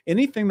too.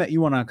 Anything that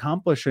you want to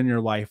accomplish in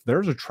your life,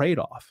 there's a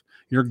trade-off.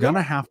 You're going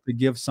Yeah. to have to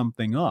give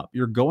something up.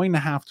 You're going to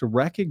have to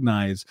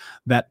recognize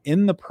that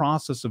in the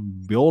process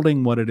of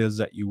building what it is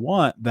that you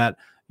want, that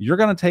you're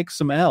going to take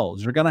some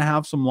L's. You're going to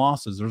have some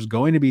losses. There's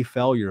going to be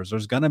failures.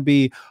 There's going to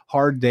be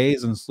hard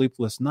days and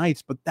sleepless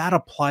nights, but that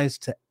applies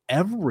to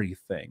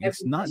everything.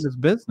 It's not Everything.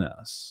 just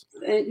business.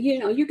 And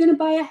you're going to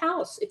buy a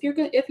house. If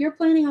you're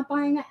planning on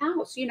buying a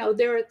house,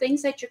 there are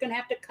things that you're going to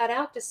have to cut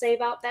out to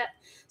save up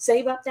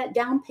that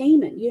down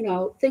payment,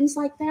 things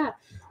like that.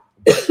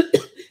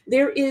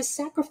 There is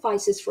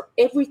sacrifices for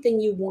everything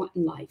you want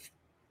in life.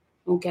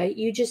 Okay.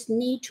 You just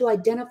need to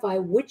identify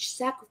which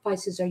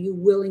sacrifices are you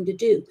willing to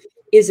do.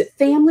 Is it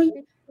family,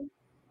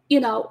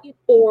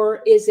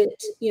 or is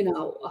it,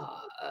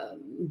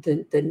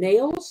 the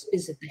nails?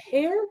 Is it the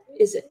hair?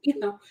 Is it,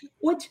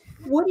 what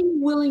are you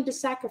willing to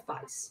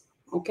sacrifice?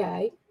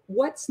 Okay.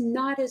 What's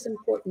not as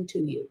important to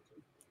you?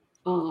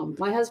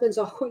 My husband's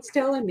always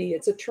telling me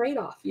it's a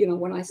trade-off,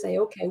 when I say,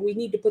 okay, we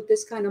need to put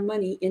this kind of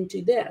money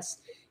into this,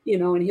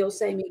 and he'll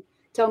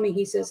tell me,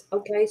 he says,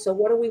 okay, so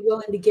what are we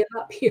willing to give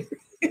up here?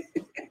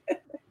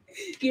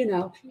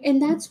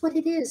 And that's what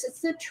it is.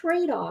 It's the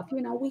trade-off.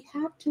 We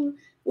have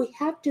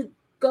to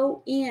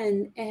go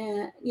in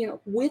and,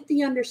 with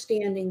the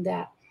understanding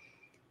that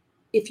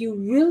if you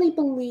really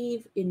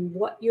believe in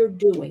what you're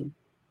doing,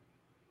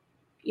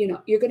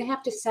 you're going to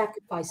have to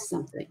sacrifice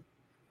something,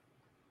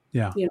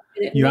 Yeah, and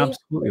it you may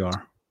absolutely hurt.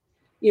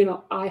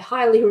 are. I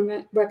highly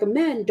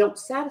recommend don't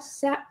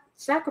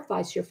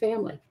sacrifice your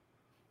family.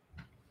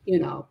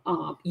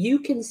 You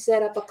can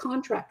set up a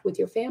contract with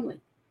your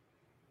family.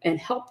 and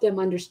help them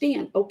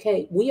understand,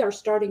 okay, we are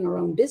starting our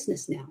own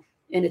business now.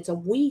 And it's a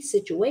we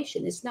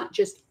situation. It's not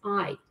just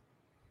I.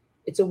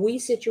 It's a we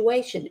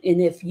situation.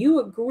 And if you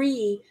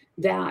agree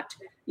that,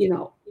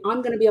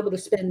 I'm going to be able to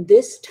spend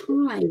this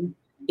time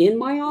in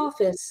my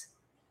office,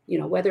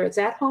 whether it's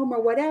at home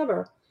or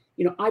whatever,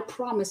 I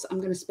promise I'm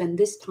going to spend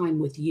this time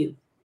with you.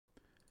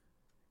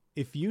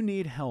 If you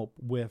need help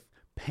with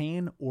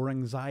pain or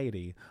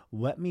anxiety,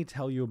 let me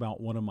tell you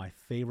about one of my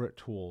favorite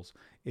tools.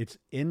 It's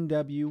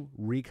NW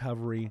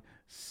Recovery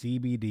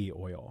CBD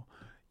oil.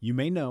 You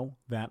may know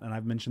that, and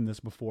I've mentioned this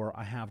before,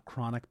 I have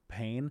chronic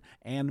pain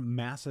and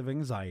massive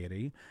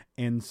anxiety,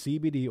 and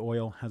CBD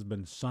oil has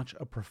been such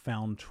a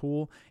profound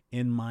tool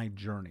in my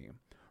journey.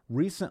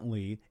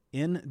 Recently,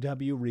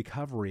 NW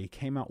Recovery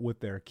came out with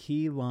their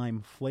key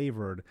lime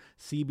flavored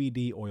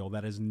CBD oil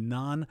that is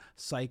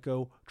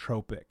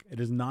non-psychotropic. It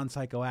is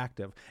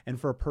non-psychoactive. And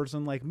for a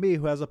person like me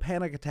who has a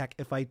panic attack,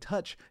 if I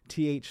touch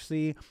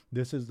THC,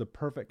 this is the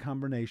perfect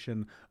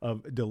combination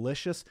of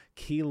delicious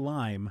key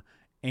lime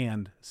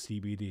and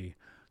CBD.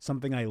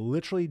 Something I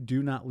literally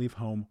do not leave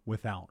home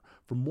without.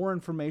 For more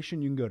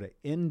information, you can go to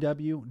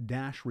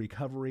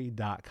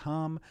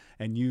nw-recovery.com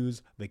and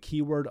use the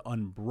keyword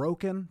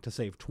unbroken to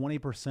save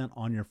 20%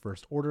 on your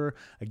first order.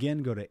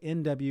 Again, go to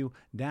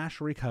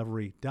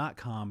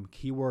nw-recovery.com,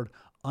 keyword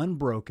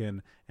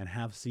unbroken, and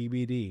have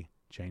CBD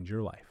change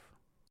your life.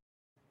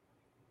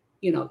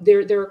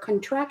 There are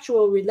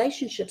contractual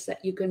relationships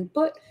that you can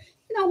put,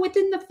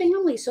 within the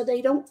family so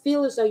they don't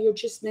feel as though you're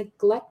just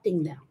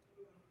neglecting them,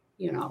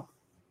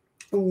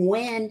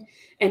 when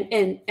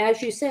and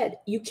as you said,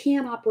 you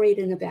can't operate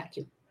in a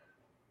vacuum.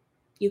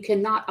 You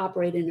cannot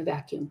operate in a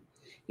vacuum,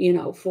 and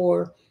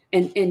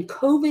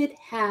COVID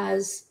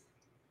has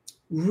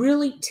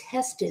really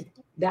tested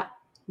that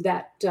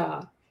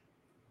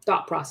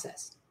thought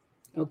process.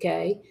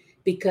 Okay,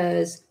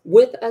 because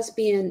with us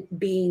being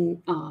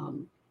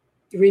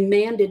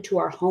remanded to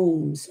our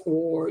homes,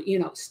 or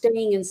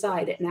staying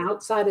inside and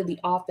outside of the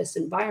office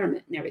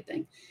environment and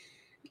everything,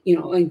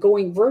 and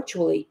going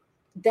virtually,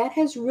 that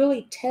has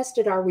really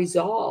tested our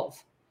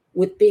resolve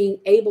with being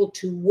able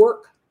to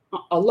work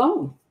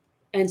alone.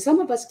 And some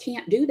of us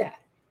can't do that.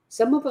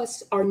 Some of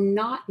us are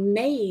not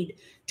made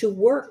to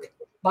work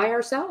by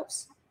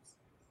ourselves.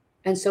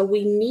 And so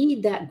we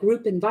need that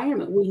group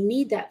environment. We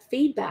need that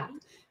feedback.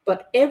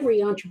 But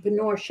every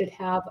entrepreneur should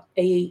have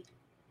a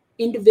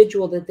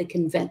individual that they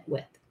can vent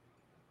with.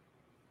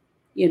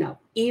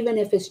 Even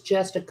if it's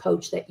just a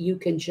coach that you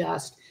can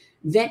just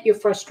vent your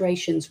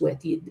frustrations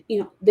with.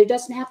 There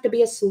doesn't have to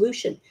be a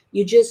solution.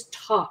 You just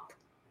talk.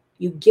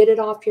 You get it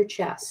off your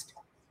chest.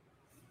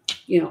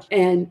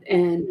 And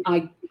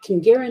I can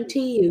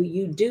guarantee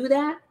you do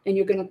that, and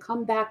you're going to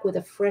come back with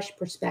a fresh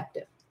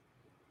perspective.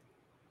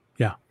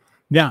 Yeah.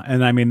 Yeah.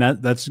 And I mean,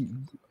 that's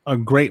a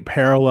great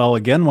parallel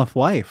again with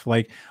life.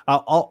 Like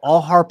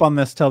I'll harp on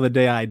this till the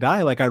day I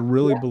die. Like I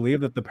really believe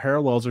that the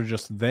parallels are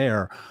just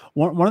there.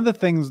 One of the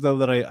things though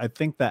that I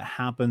think that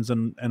happens,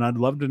 and I'd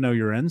love to know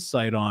your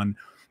insight on,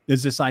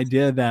 is this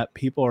idea that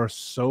people are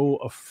so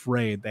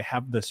afraid. They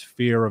have this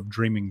fear of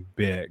dreaming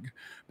big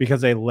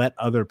because they let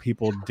other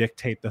people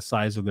dictate the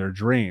size of their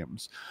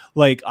dreams.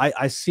 Like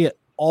I see it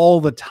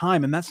all the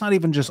time, and that's not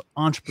even just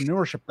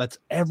entrepreneurship. That's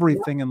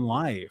everything in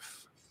life.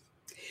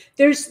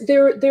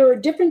 There are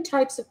different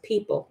types of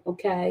people,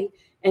 okay?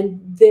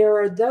 And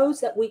there are those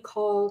that we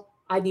call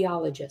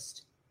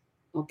ideologists,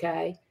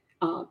 okay?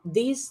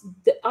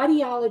 The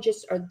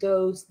ideologists are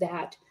those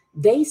that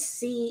they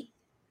see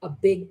a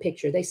big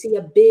picture. They see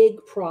a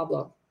big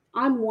problem.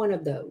 I'm one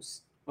of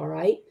those, all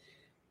right?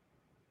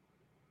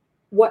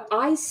 What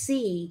I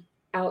see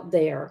out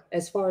there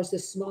as far as the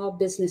small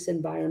business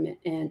environment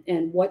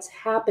and what's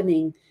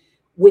happening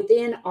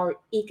within our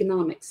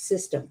economic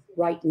system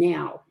right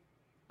now,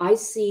 I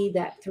see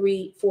that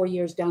 3-4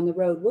 years down the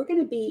road, we're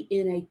going to be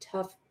in a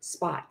tough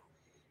spot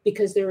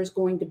because there is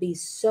going to be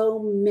so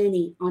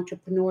many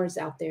entrepreneurs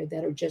out there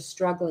that are just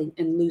struggling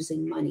and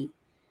losing money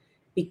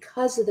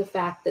because of the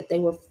fact that they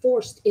were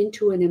forced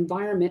into an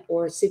environment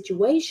or a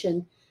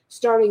situation,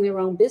 starting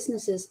their own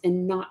businesses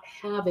and not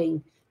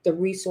having the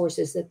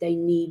resources that they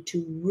need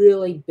to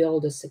really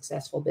build a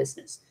successful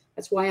business.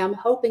 That's why I'm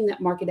hoping that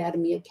Market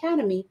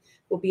Academy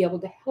will be able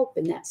to help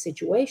in that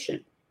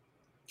situation.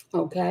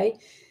 Okay.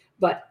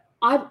 But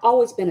I've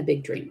always been a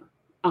big dreamer.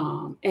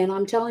 And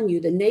I'm telling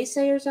you, the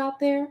naysayers out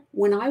there,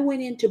 when I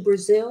went into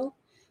Brazil,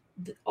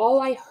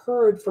 all I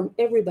heard from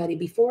everybody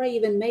before I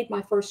even made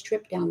my first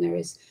trip down there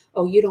is,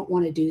 oh, you don't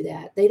want to do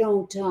that. They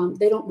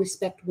don't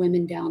respect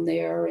women down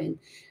there, and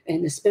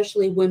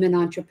especially women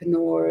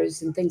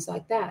entrepreneurs and things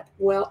like that.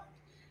 Well,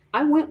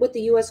 I went with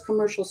the U.S.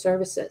 Commercial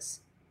Services,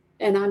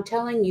 and I'm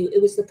telling you,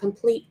 it was the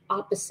complete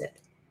opposite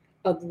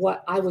of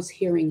what I was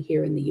hearing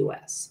here in the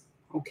U.S.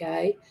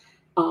 Okay.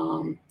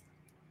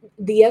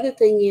 The other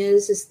thing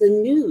is the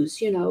news.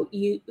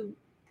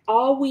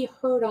 All we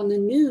heard on the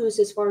news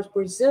as far as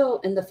Brazil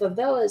and the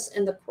favelas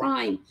and the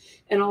crime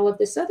and all of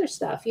this other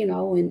stuff,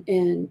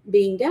 and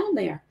being down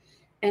there.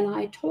 And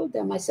I told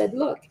them, I said,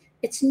 look,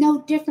 It's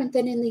no different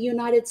than in the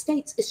United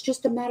States. It's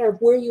just a matter of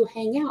where you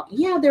hang out.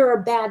 Yeah, there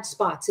are bad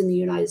spots in the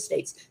United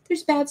States.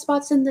 There's bad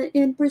spots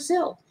in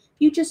Brazil.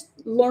 You just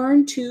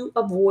learn to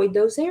avoid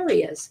those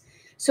areas.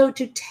 So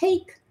to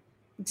take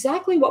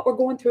exactly what we're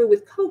going through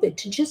with COVID,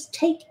 to just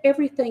take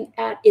everything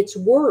at its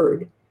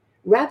word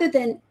rather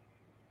than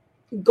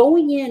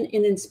going in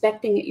and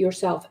inspecting it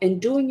yourself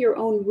and doing your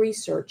own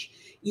research.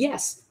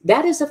 Yes,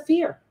 that is a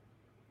fear.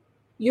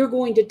 You're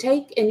going to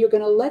take and you're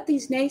going to let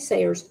these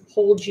naysayers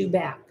hold you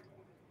back.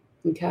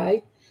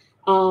 Okay.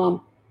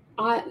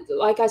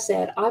 Like I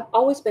said, I've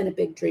always been a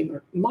big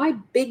dreamer. My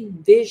big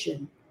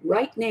vision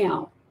right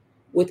now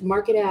with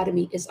Market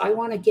Atomy is I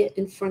want to get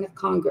in front of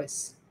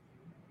Congress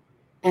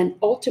and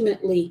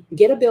ultimately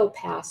get a bill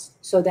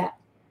passed so that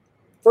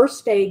first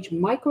stage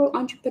micro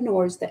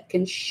entrepreneurs that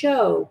can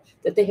show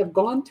that they have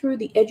gone through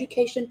the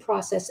education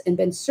process and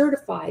been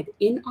certified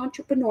in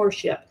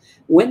entrepreneurship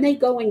when they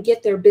go and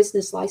get their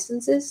business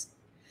licenses,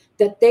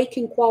 that they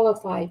can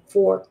qualify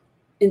for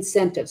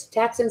incentives,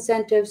 tax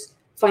incentives,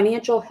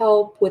 financial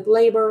help with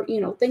labor,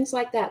 things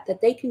like that,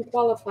 that they can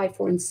qualify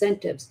for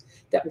incentives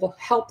that will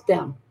help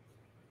them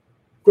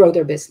grow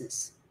their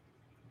business.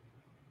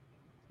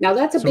 Now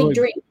that's a big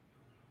dream.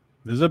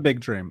 This is a big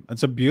dream.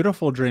 It's a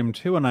beautiful dream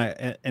too.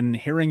 And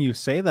hearing you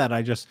say that,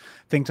 I just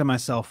think to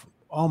myself,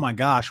 oh my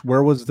gosh,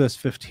 where was this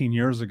 15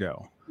 years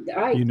ago?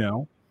 Right.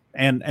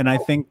 And I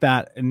think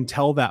that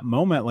until that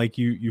moment, like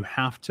you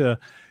have to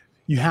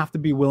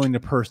be willing to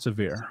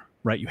persevere,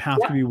 right? You have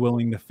to be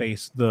willing to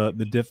face the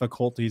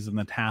difficulties and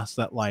the tasks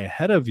that lie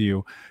ahead of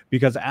you,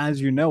 because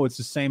as you know, it's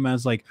the same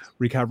as like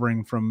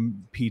recovering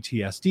from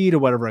PTSD to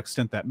whatever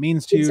extent that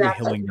means to you, to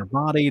healing your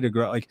body, to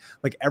grow,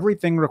 like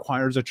everything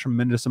requires a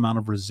tremendous amount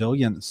of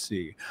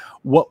resiliency.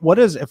 What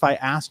is, if I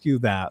ask you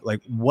that,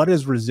 like, what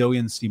does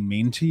resiliency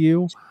mean to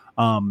you?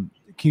 Can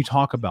you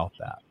talk about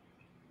that?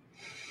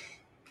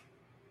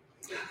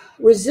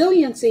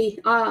 Resiliency.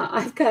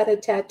 I've got a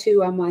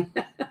tattoo on my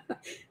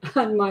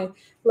on my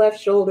left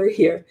shoulder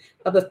here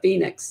of a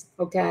phoenix.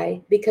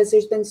 Okay, because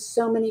there's been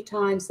so many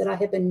times that I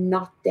have been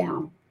knocked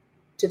down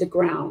to the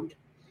ground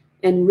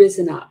and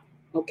risen up.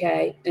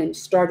 Okay, and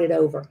started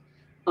over.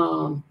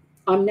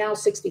 I'm now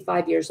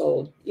 65 years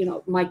old.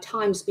 My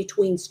times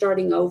between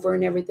starting over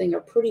and everything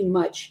are pretty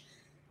much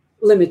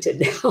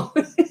limited now.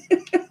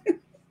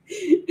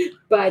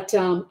 But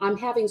I'm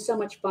having so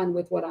much fun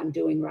with what I'm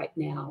doing right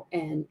now,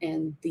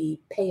 and the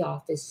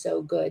payoff is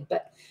so good.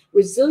 But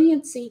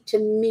resiliency to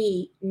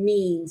me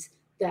means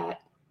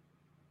that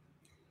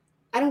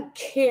I don't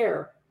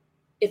care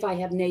if I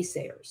have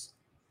naysayers.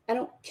 I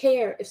don't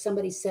care if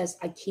somebody says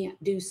I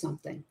can't do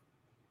something.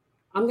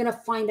 I'm going to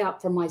find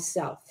out for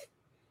myself.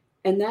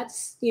 And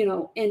that's,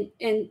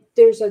 and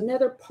there's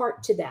another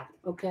part to that,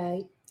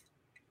 okay?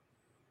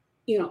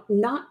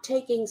 Not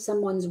taking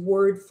someone's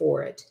word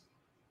for it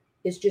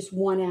is just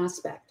one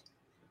aspect,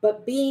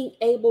 but being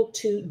able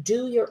to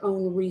do your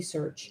own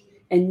research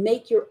and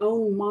make your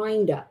own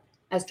mind up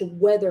as to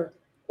whether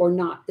or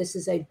not this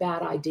is a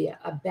bad idea,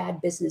 a bad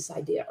business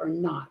idea or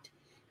not.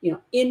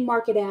 In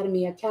Market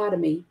Atomy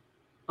Academy,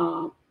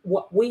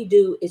 what we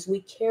do is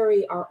we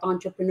carry our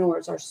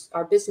entrepreneurs,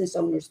 our business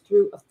owners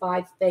through a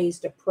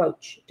 5-phased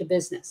approach to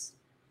business.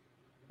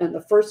 And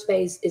the first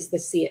phase is the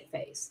see it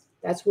phase.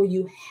 That's where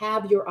you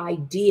have your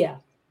idea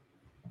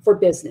for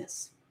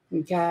business,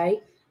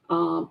 okay?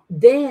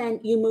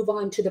 Then you move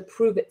on to the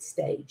prove it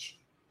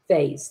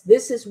phase.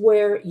 This is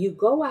where you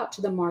go out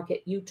to the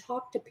market, you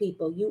talk to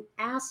people, you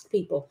ask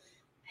people,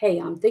 hey,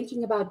 I'm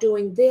thinking about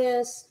doing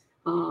this.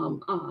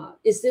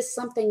 Is this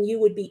something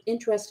you would be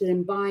interested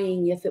in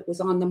buying if it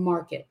was on the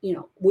market?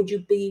 Would you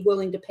be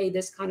willing to pay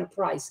this kind of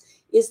price?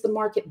 Is the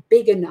market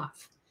big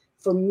enough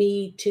for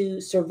me to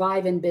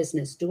survive in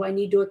business? Do I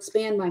need to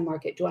expand my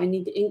market? Do I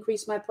need to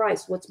increase my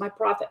price? What's my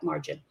profit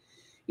margin?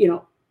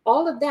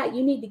 All of that,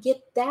 you need to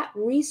get that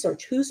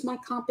research. Who's my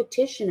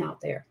competition out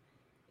there?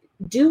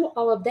 Do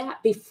all of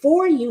that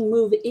before you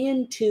move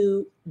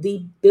into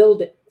the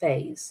build it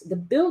phase. The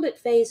build it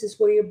phase is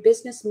where your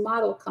business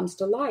model comes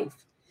to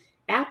life.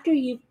 After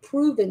you've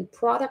proven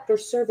product or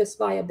service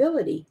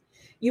viability,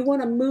 you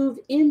want to move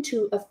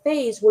into a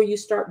phase where you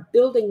start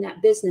building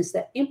that business,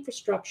 that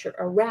infrastructure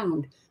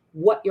around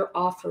what your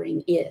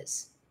offering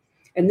is.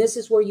 And this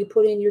is where you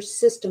put in your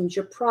systems,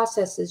 your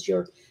processes,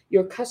 your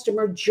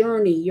customer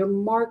journey, your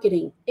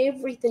marketing.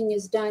 Everything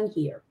is done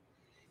here.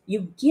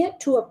 You get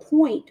to a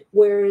point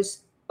where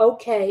it's,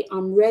 okay,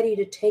 I'm ready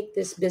to take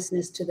this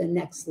business to the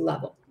next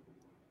level.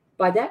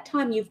 By that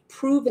time, you've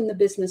proven the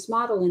business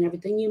model and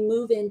everything. You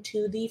move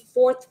into the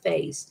 4th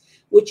phase,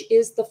 which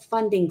is the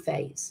funding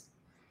phase.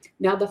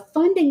 Now, the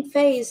funding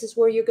phase is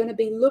where you're going to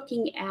be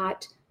looking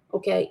at,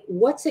 okay,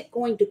 what's it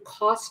going to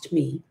cost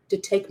me to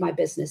take my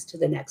business to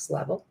the next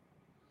level?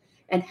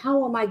 And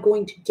how am I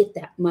going to get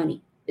that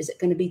money? Is it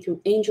going to be through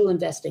angel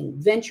investing,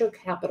 venture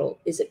capital?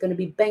 Is it going to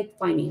be bank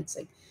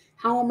financing?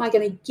 How am I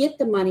going to get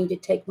the money to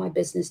take my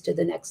business to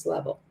the next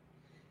level?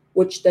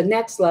 Which the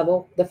next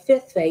level, the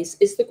 5th phase,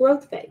 is the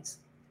growth phase.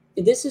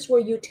 This is where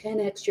you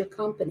 10x your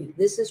company.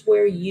 This is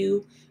where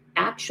you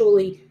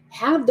actually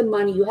have the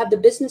money, you have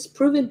the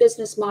proven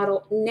business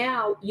model.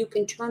 Now you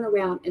can turn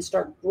around and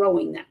start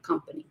growing that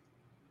company.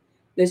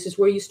 This is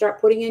where you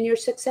start putting in your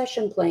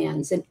succession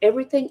plans and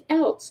everything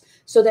else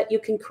so that you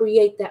can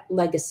create that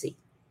legacy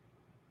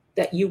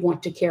that you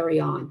want to carry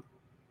on.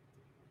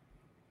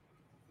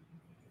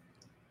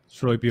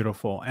 It's really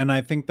beautiful. And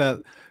I think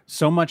that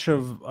so much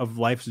of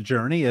life's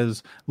journey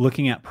is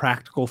looking at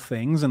practical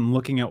things and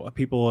looking at what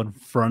people in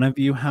front of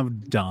you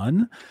have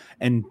done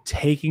and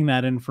taking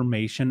that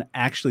information,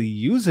 actually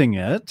using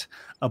it,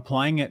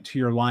 applying it to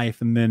your life,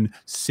 and then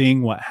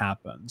seeing what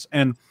happens.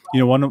 And,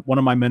 one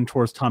of my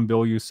mentors, Tom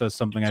Bilyeu, says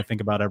something I think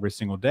about every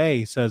single day.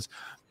 He says,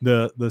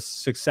 the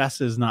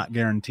success is not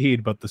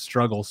guaranteed, but the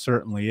struggle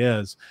certainly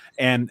is.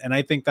 And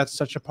I think that's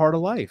such a part of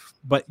life,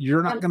 but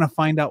you're not going to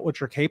find out what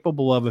you're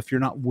capable of if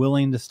you're not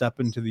willing to step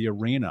into the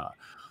arena.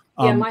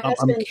 Yeah, my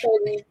husband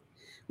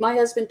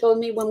told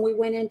me when we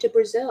went into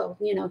Brazil,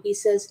 he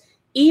says,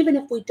 even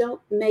if we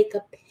don't make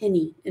a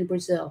penny in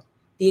Brazil,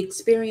 the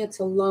experience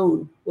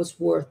alone was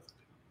worth.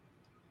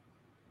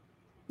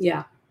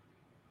 Yeah.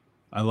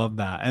 I love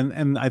that.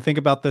 And I think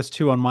about this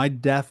too on my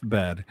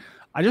deathbed.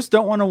 I just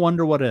don't want to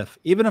wonder what if,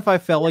 even if I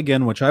fell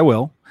again, which I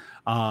will,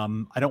 I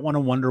don't want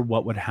to wonder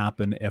what would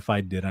happen if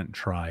I didn't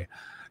try.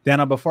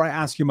 Danna, before I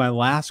ask you my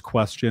last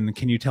question,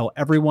 can you tell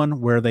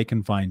everyone where they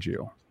can find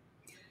you?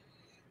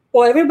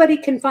 Well, everybody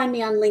can find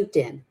me on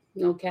LinkedIn.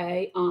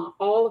 Okay.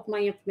 All of my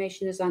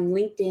information is on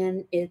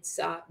LinkedIn. It's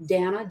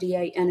Danna,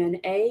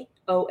 Danna,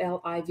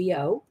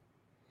 Olivo.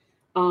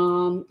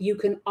 You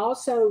can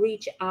also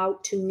reach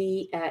out to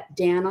me at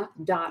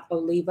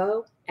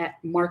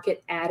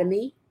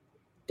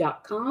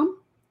danna.olivo@marketatomy.com.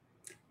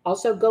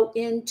 Also go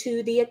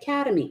into the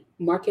academy,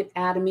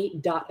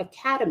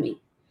 marketatomy.academy.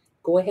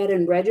 Go ahead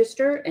and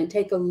register and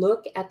take a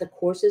look at the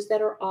courses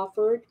that are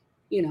offered,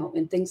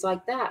 and things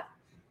like that.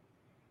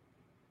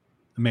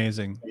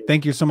 Amazing.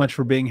 Thank you so much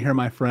for being here,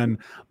 my friend.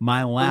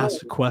 My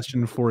last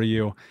question for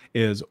you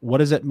is, what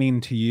does it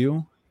mean to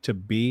you to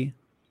be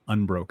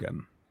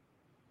unbroken?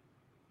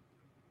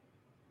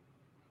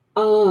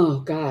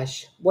 Oh,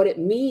 gosh. What it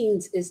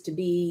means is to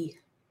be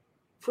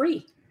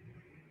free.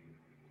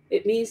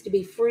 It means to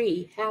be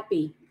free,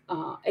 happy,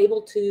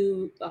 able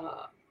to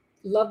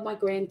love my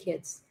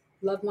grandkids,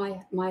 love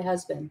my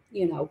husband,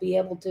 be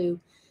able to,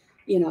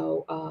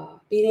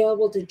 being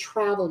able to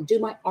travel, do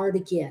my art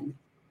again.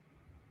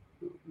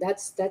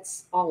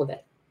 That's all of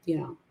it,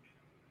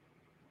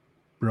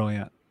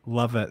 Brilliant.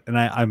 Love it. And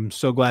I'm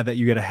so glad that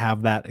you get to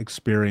have that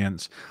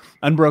experience.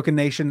 Unbroken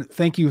Nation,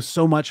 thank you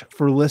so much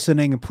for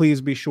listening.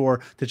 Please be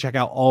sure to check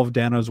out all of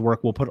Danna's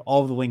work. We'll put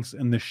all of the links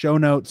in the show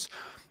notes.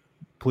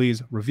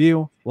 Please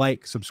review,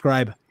 like,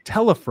 subscribe,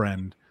 tell a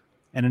friend.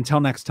 And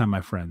until next time,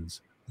 my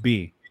friends,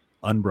 be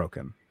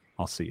unbroken.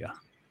 I'll see ya.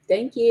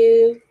 Thank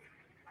you.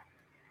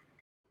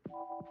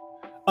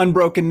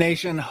 Unbroken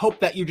Nation, hope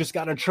that you just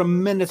got a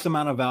tremendous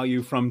amount of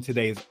value from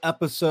today's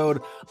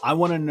episode. I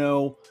want to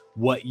know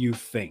what you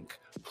think.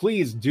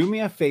 Please do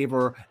me a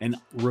favor and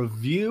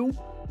review,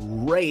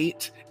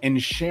 rate,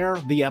 and share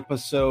the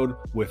episode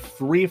with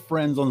 3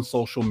 friends on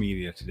social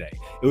media today.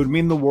 It would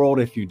mean the world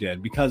if you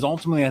did, because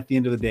ultimately at the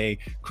end of the day,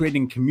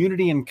 creating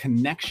community and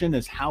connection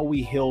is how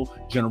we heal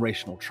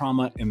generational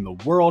trauma in the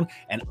world.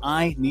 And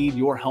I need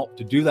your help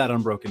to do that,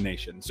 Unbroken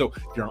Nation. So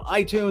if you're on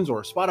iTunes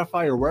or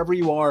Spotify or wherever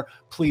you are,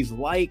 please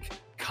like,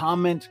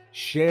 comment,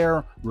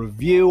 share,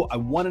 review. I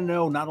want to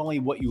know not only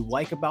what you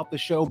like about the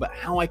show, but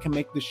how I can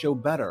make the show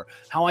better,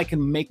 how I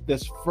can make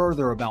this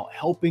further about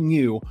helping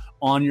you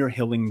on your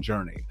healing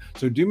journey.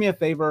 So do me a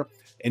favor,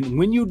 and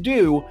when you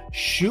do,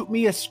 shoot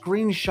me a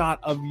screenshot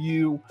of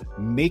you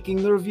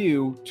making the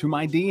review to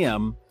my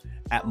DM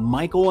at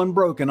Michael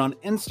Unbroken on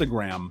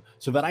Instagram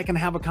so that I can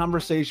have a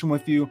conversation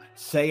with you,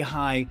 say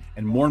hi,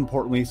 and more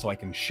importantly, so I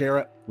can share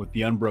it with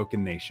the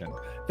Unbroken Nation.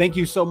 Thank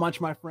you so much,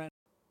 my friend.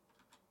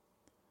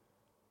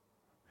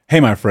 Hey,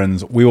 my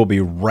friends, we will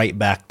be right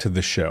back to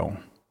the show,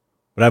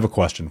 but I have a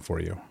question for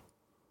you.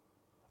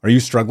 Are you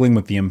struggling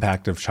with the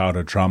impact of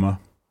childhood trauma?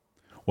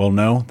 Well,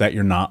 know that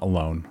you're not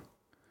alone.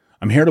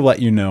 I'm here to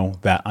let you know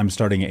that I'm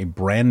starting a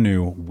brand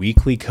new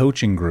weekly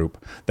coaching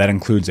group that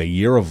includes a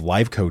year of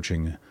live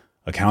coaching,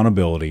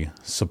 accountability,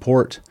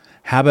 support,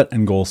 habit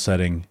and goal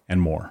setting,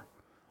 and more.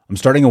 I'm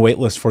starting a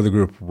waitlist for the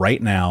group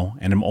right now,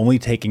 and I'm only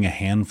taking a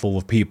handful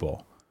of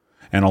people.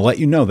 And I'll let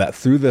you know that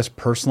through this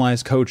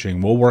personalized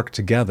coaching, we'll work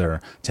together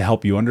to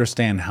help you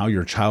understand how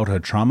your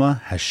childhood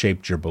trauma has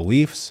shaped your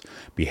beliefs,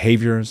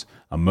 behaviors,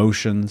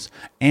 emotions,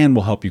 and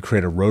will help you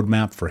create a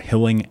roadmap for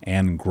healing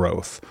and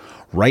growth.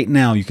 Right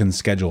now, you can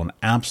schedule an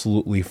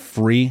absolutely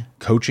free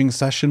coaching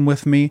session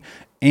with me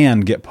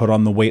and get put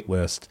on the wait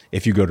list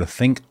if you go to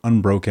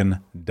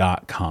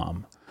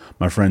thinkunbroken.com.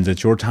 My friends,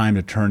 it's your time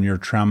to turn your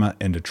trauma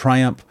into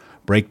triumph,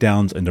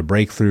 breakdowns into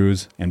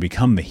breakthroughs, and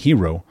become the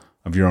hero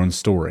of your own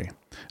story.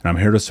 And I'm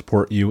here to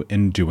support you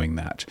in doing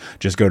that.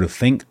 Just go to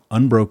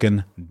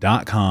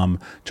thinkunbroken.com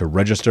to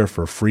register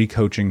for a free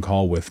coaching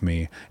call with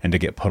me and to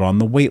get put on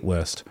the wait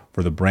list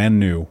for the brand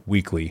new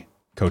weekly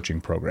coaching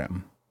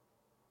program.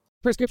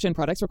 Prescription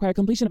products require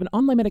completion of an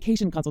online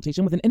medication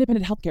consultation with an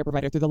independent healthcare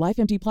provider through the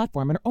LifeMD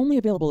platform and are only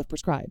available if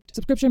prescribed.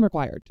 Subscription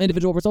required.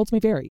 Individual results may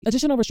vary.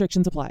 Additional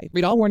restrictions apply.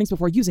 Read all warnings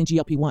before using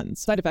GLP-1s.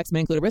 Side effects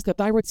may include a risk of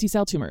thyroid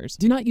C-cell tumors.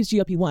 Do not use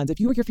GLP-1s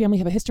if you or your family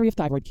have a history of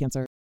thyroid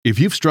cancer. If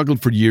you've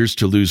struggled for years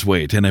to lose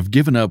weight and have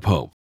given up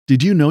hope,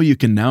 did you know you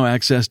can now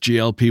access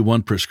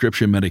GLP-1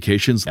 prescription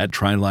medications at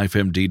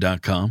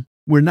TryLifeMD.com?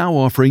 We're now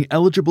offering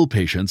eligible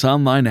patients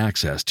online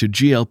access to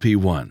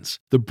GLP-1s,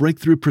 the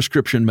breakthrough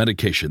prescription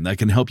medication that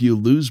can help you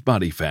lose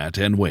body fat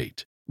and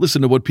weight.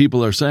 Listen to what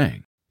people are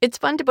saying. It's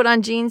fun to put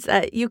on jeans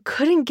that you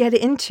couldn't get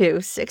into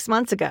 6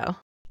 months ago.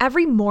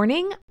 Every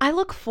morning, I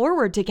look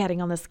forward to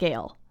getting on the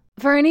scale.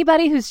 For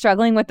anybody who's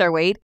struggling with their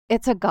weight,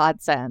 it's a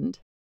godsend.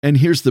 And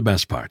here's the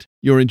best part.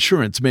 Your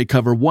insurance may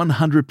cover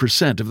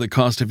 100% of the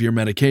cost of your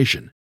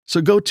medication.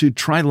 So go to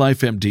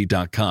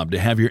TryLifeMD.com to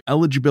have your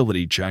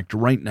eligibility checked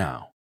right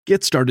now.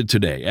 Get started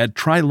today at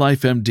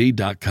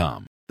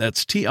TryLifeMD.com.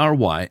 That's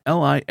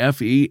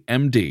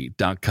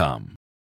TryLifeMD.com.